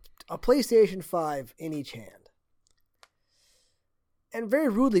a PlayStation 5 in each hand. And very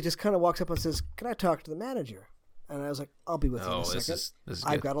rudely just kind of walks up and says, "Can I talk to the manager?" And I was like, "I'll be with you in a second. This is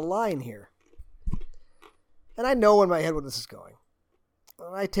I've got a line here." And I know in my head where this is going.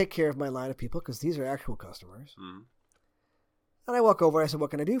 And I take care of my line of people because these are actual customers. Mm. And I walk over and I said,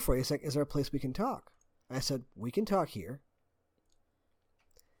 "What can I do for you?" He's like, "Is there a place we can talk?" I said, "We can talk here."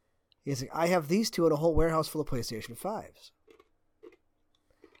 He's like, "I have these two in a whole warehouse full of PlayStation 5s.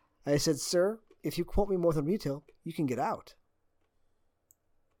 I said, "Sir, if you quote me more than retail, you can get out."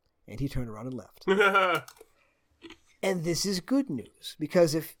 And he turned around and left. And this is good news,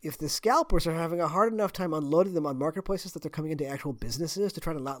 because if the scalpers are having a hard enough time unloading them on marketplaces that they're coming into actual businesses to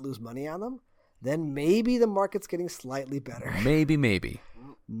try to not lose money on them, then maybe the market's getting slightly better. Maybe. Maybe.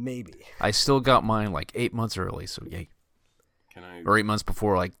 I still got mine like 8 months early, so yay. Or 8 months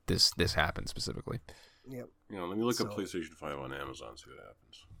before like this happened specifically. Yep. Let me look up PlayStation 5 on Amazon, see what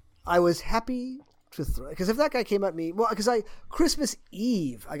happens. I was happy to throw, because if that guy came at me, Christmas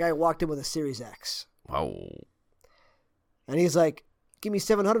Eve, a guy walked in with a Series X. Wow. And he's like, "Give me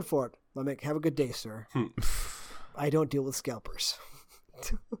 $700 for it." I'm like, "Have a good day, sir." I don't deal with scalpers.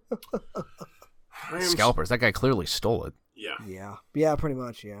 Scalpers? That guy clearly stole it. Yeah, pretty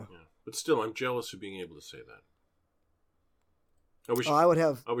much, yeah. But still, I'm jealous of being able to say that. I would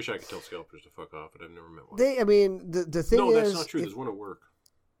have. I wish I could tell scalpers to fuck off, but I've never met one. The thing is. No, that's not true. There's one at work.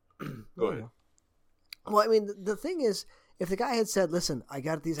 Go ahead. Well, I mean, the thing is, if the guy had said, "Listen, I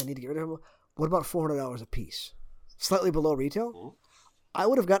got these. I need to get rid of them. What about $400 a piece? Slightly below retail." Mm-hmm. I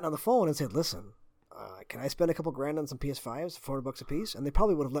would have gotten on the phone and said, "Listen, can I spend a couple grand on some PS5s, $400 a piece?" And they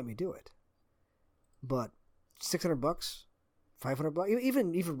probably would have let me do it. But $600, $500,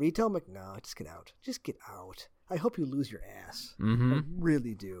 even retail, I'm like, no, just get out. Just get out. I hope you lose your ass. Mm-hmm. I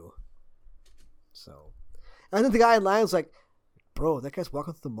really do. So, and then the guy in line was like, "Bro, that guy's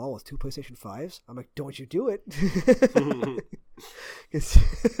walking through the mall with 2 PlayStation 5s." I'm like, "Don't you do it."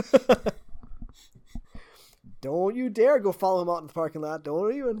 Don't you dare go follow him out in the parking lot.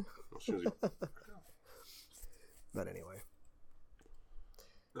 Don't even. But anyway.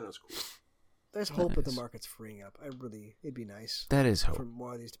 That's cool. There's hope that the market's freeing up. It'd be nice. That is hope. For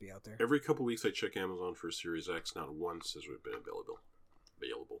more of these to be out there. Every couple weeks I check Amazon for a Series X. Not once has it been available.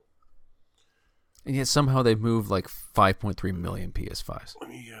 And yet somehow they've moved like 5.3 million PS5s. Let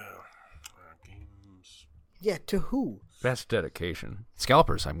me, games. Yeah, to who? Best dedication.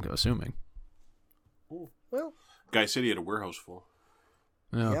 Scalpers, I'm assuming. Well. Guy said he had a warehouse full.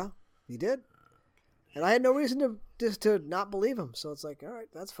 Yeah, he did. And I had no reason to not believe him. So it's like, all right,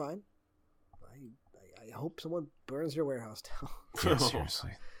 that's fine. I hope someone burns your warehouse down. Yeah,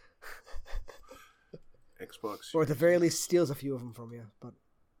 seriously. Xbox. Or at the very least steals a few of them from you. But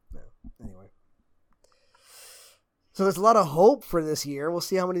no, anyway. So there's a lot of hope for this year. We'll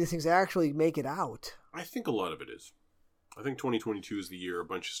see how many of these things actually make it out. I think a lot of it is. I think 2022 is the year a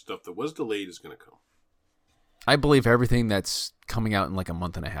bunch of stuff that was delayed is going to come. I believe everything that's coming out in like a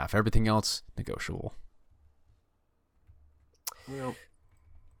month and a half. Everything else, negotiable. Well,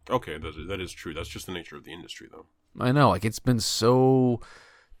 okay, that is true. That's just the nature of the industry, though. I know, like it's been so.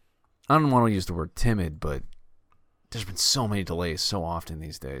 I don't want to use the word timid, but there's been so many delays so often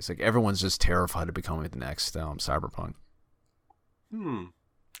these days. Like everyone's just terrified of becoming the next Cyberpunk.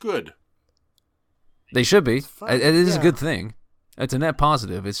 Good. They should be. It is a good thing. It's a net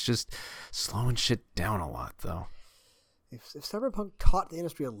positive. It's just slowing shit down a lot, though. If Cyberpunk taught the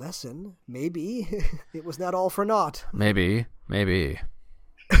industry a lesson, maybe it was not all for naught. Maybe.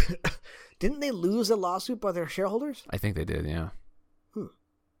 Didn't they lose a lawsuit by their shareholders? I think they did, yeah.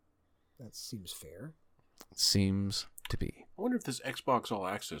 That seems fair. Seems to be. I wonder if this Xbox All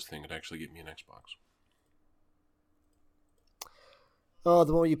Access thing would actually get me an Xbox. Oh,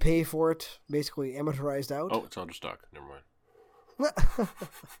 the one you pay for it, basically amortized out? Oh, it's out of stock. Never mind.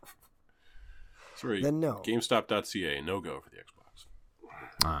 Sorry. Then no. GameStop.ca, no go for the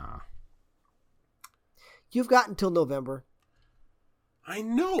Xbox. You've got until November. I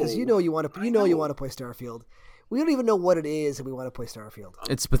know. Because you want to play Starfield. We don't even know what it is, and we want to play Starfield.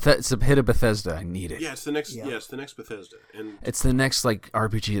 It's a hit of Bethesda. I need it. Yeah, it's the next. Yeah, it's the next Bethesda, and it's the next like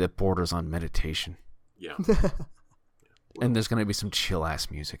RPG that borders on meditation. Yeah. And there's gonna be some chill ass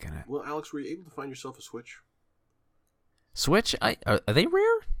music in it. Well, Alex, were you able to find yourself a Switch? Switch? Are they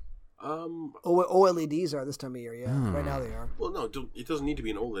rare? OLEDs are this time of year. Yeah, right now they are. Well, no, it doesn't need to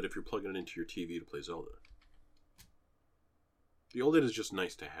be an OLED if you're plugging it into your TV to play Zelda. The OLED is just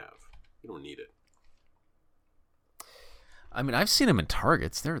nice to have. You don't need it. I mean, I've seen them in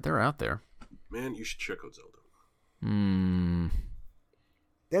Targets. They're out there. Man, you should check out Zelda.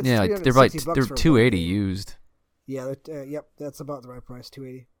 That's yeah, they're like they're $280 used. Yeah, yep, that's about the right price.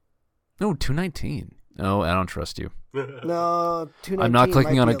 $280. No, $219. No, I don't trust you. No, $219. I'm not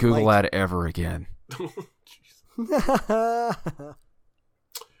clicking on a Google ad ever again.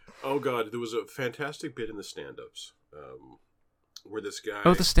 Oh God, there was a fantastic bit in the stand-ups where this guy.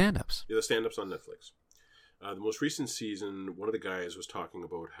 Oh, the stand-ups. Yeah, the stand-ups on Netflix. The most recent season, one of the guys was talking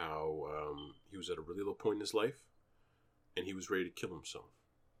about how he was at a really low point in his life, and he was ready to kill himself.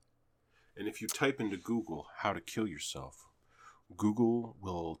 And if you type into Google how to kill yourself, Google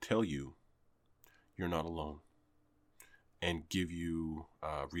will tell you you're not alone and give you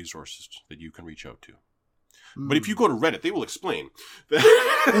resources that you can reach out to. But if you go to Reddit, they will explain that,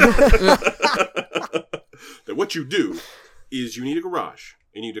 that what you do is you need a garage.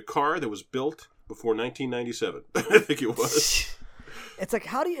 You need a car that was built before 1997. I think it was. It's like,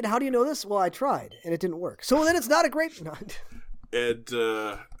 how do you know this? Well, I tried, and it didn't work. So then it's not a great... No.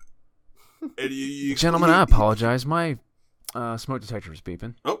 And you gentlemen, I apologize. My smoke detector is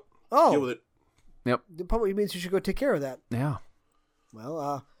beeping. Oh. Deal with it. Yep. It probably means you should go take care of that. Yeah.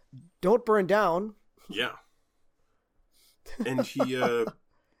 Well, don't burn down. Yeah. And he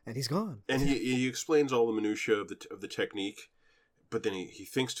and he's gone. And he explains all the minutiae of the technique, but then he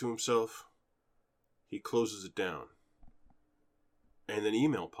thinks to himself, he closes it down. And then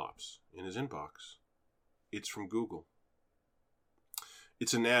email pops in his inbox. It's from Google.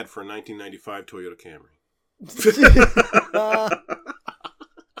 It's an ad for a 1995 Toyota Camry. God,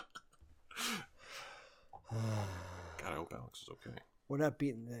 I hope Alex is okay. We're not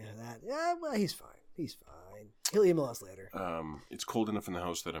beating that. Yeah, well, he's fine. He's fine. He'll email us later. It's cold enough in the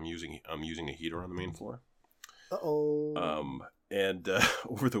house that I'm using a heater on the main floor. Uh-oh. And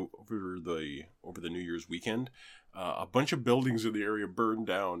over the New Year's weekend, a bunch of buildings in the area burned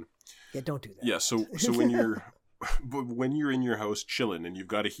down. Yeah, don't do that. Yeah, so when you're in your house chilling and you've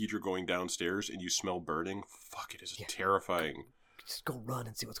got a heater going downstairs and you smell burning, fuck, it is terrifying. Just go run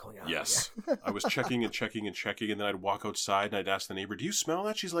and see what's going on. Yes. I was checking, and then I'd walk outside and I'd ask the neighbor, "Do you smell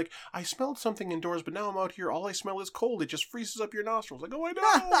that?" She's like, "I smelled something indoors, but now I'm out here. All I smell is cold. It just freezes up your nostrils." Like, "Oh, I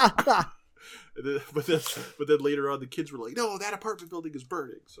know." But then later on, the kids were like, "No, that apartment building is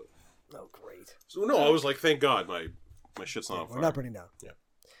burning." So, oh, great. So no, I was like, "Thank God, my shit's not on fire." We're not burning down. Yeah.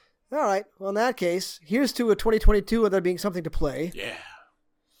 All right. Well, in that case, here's to a 2022 of there being something to play. Yeah.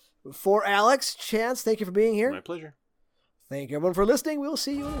 For Alex, Chance, thank you for being here. My pleasure. Thank you, everyone, for listening. We'll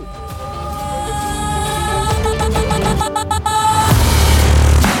see you in a week.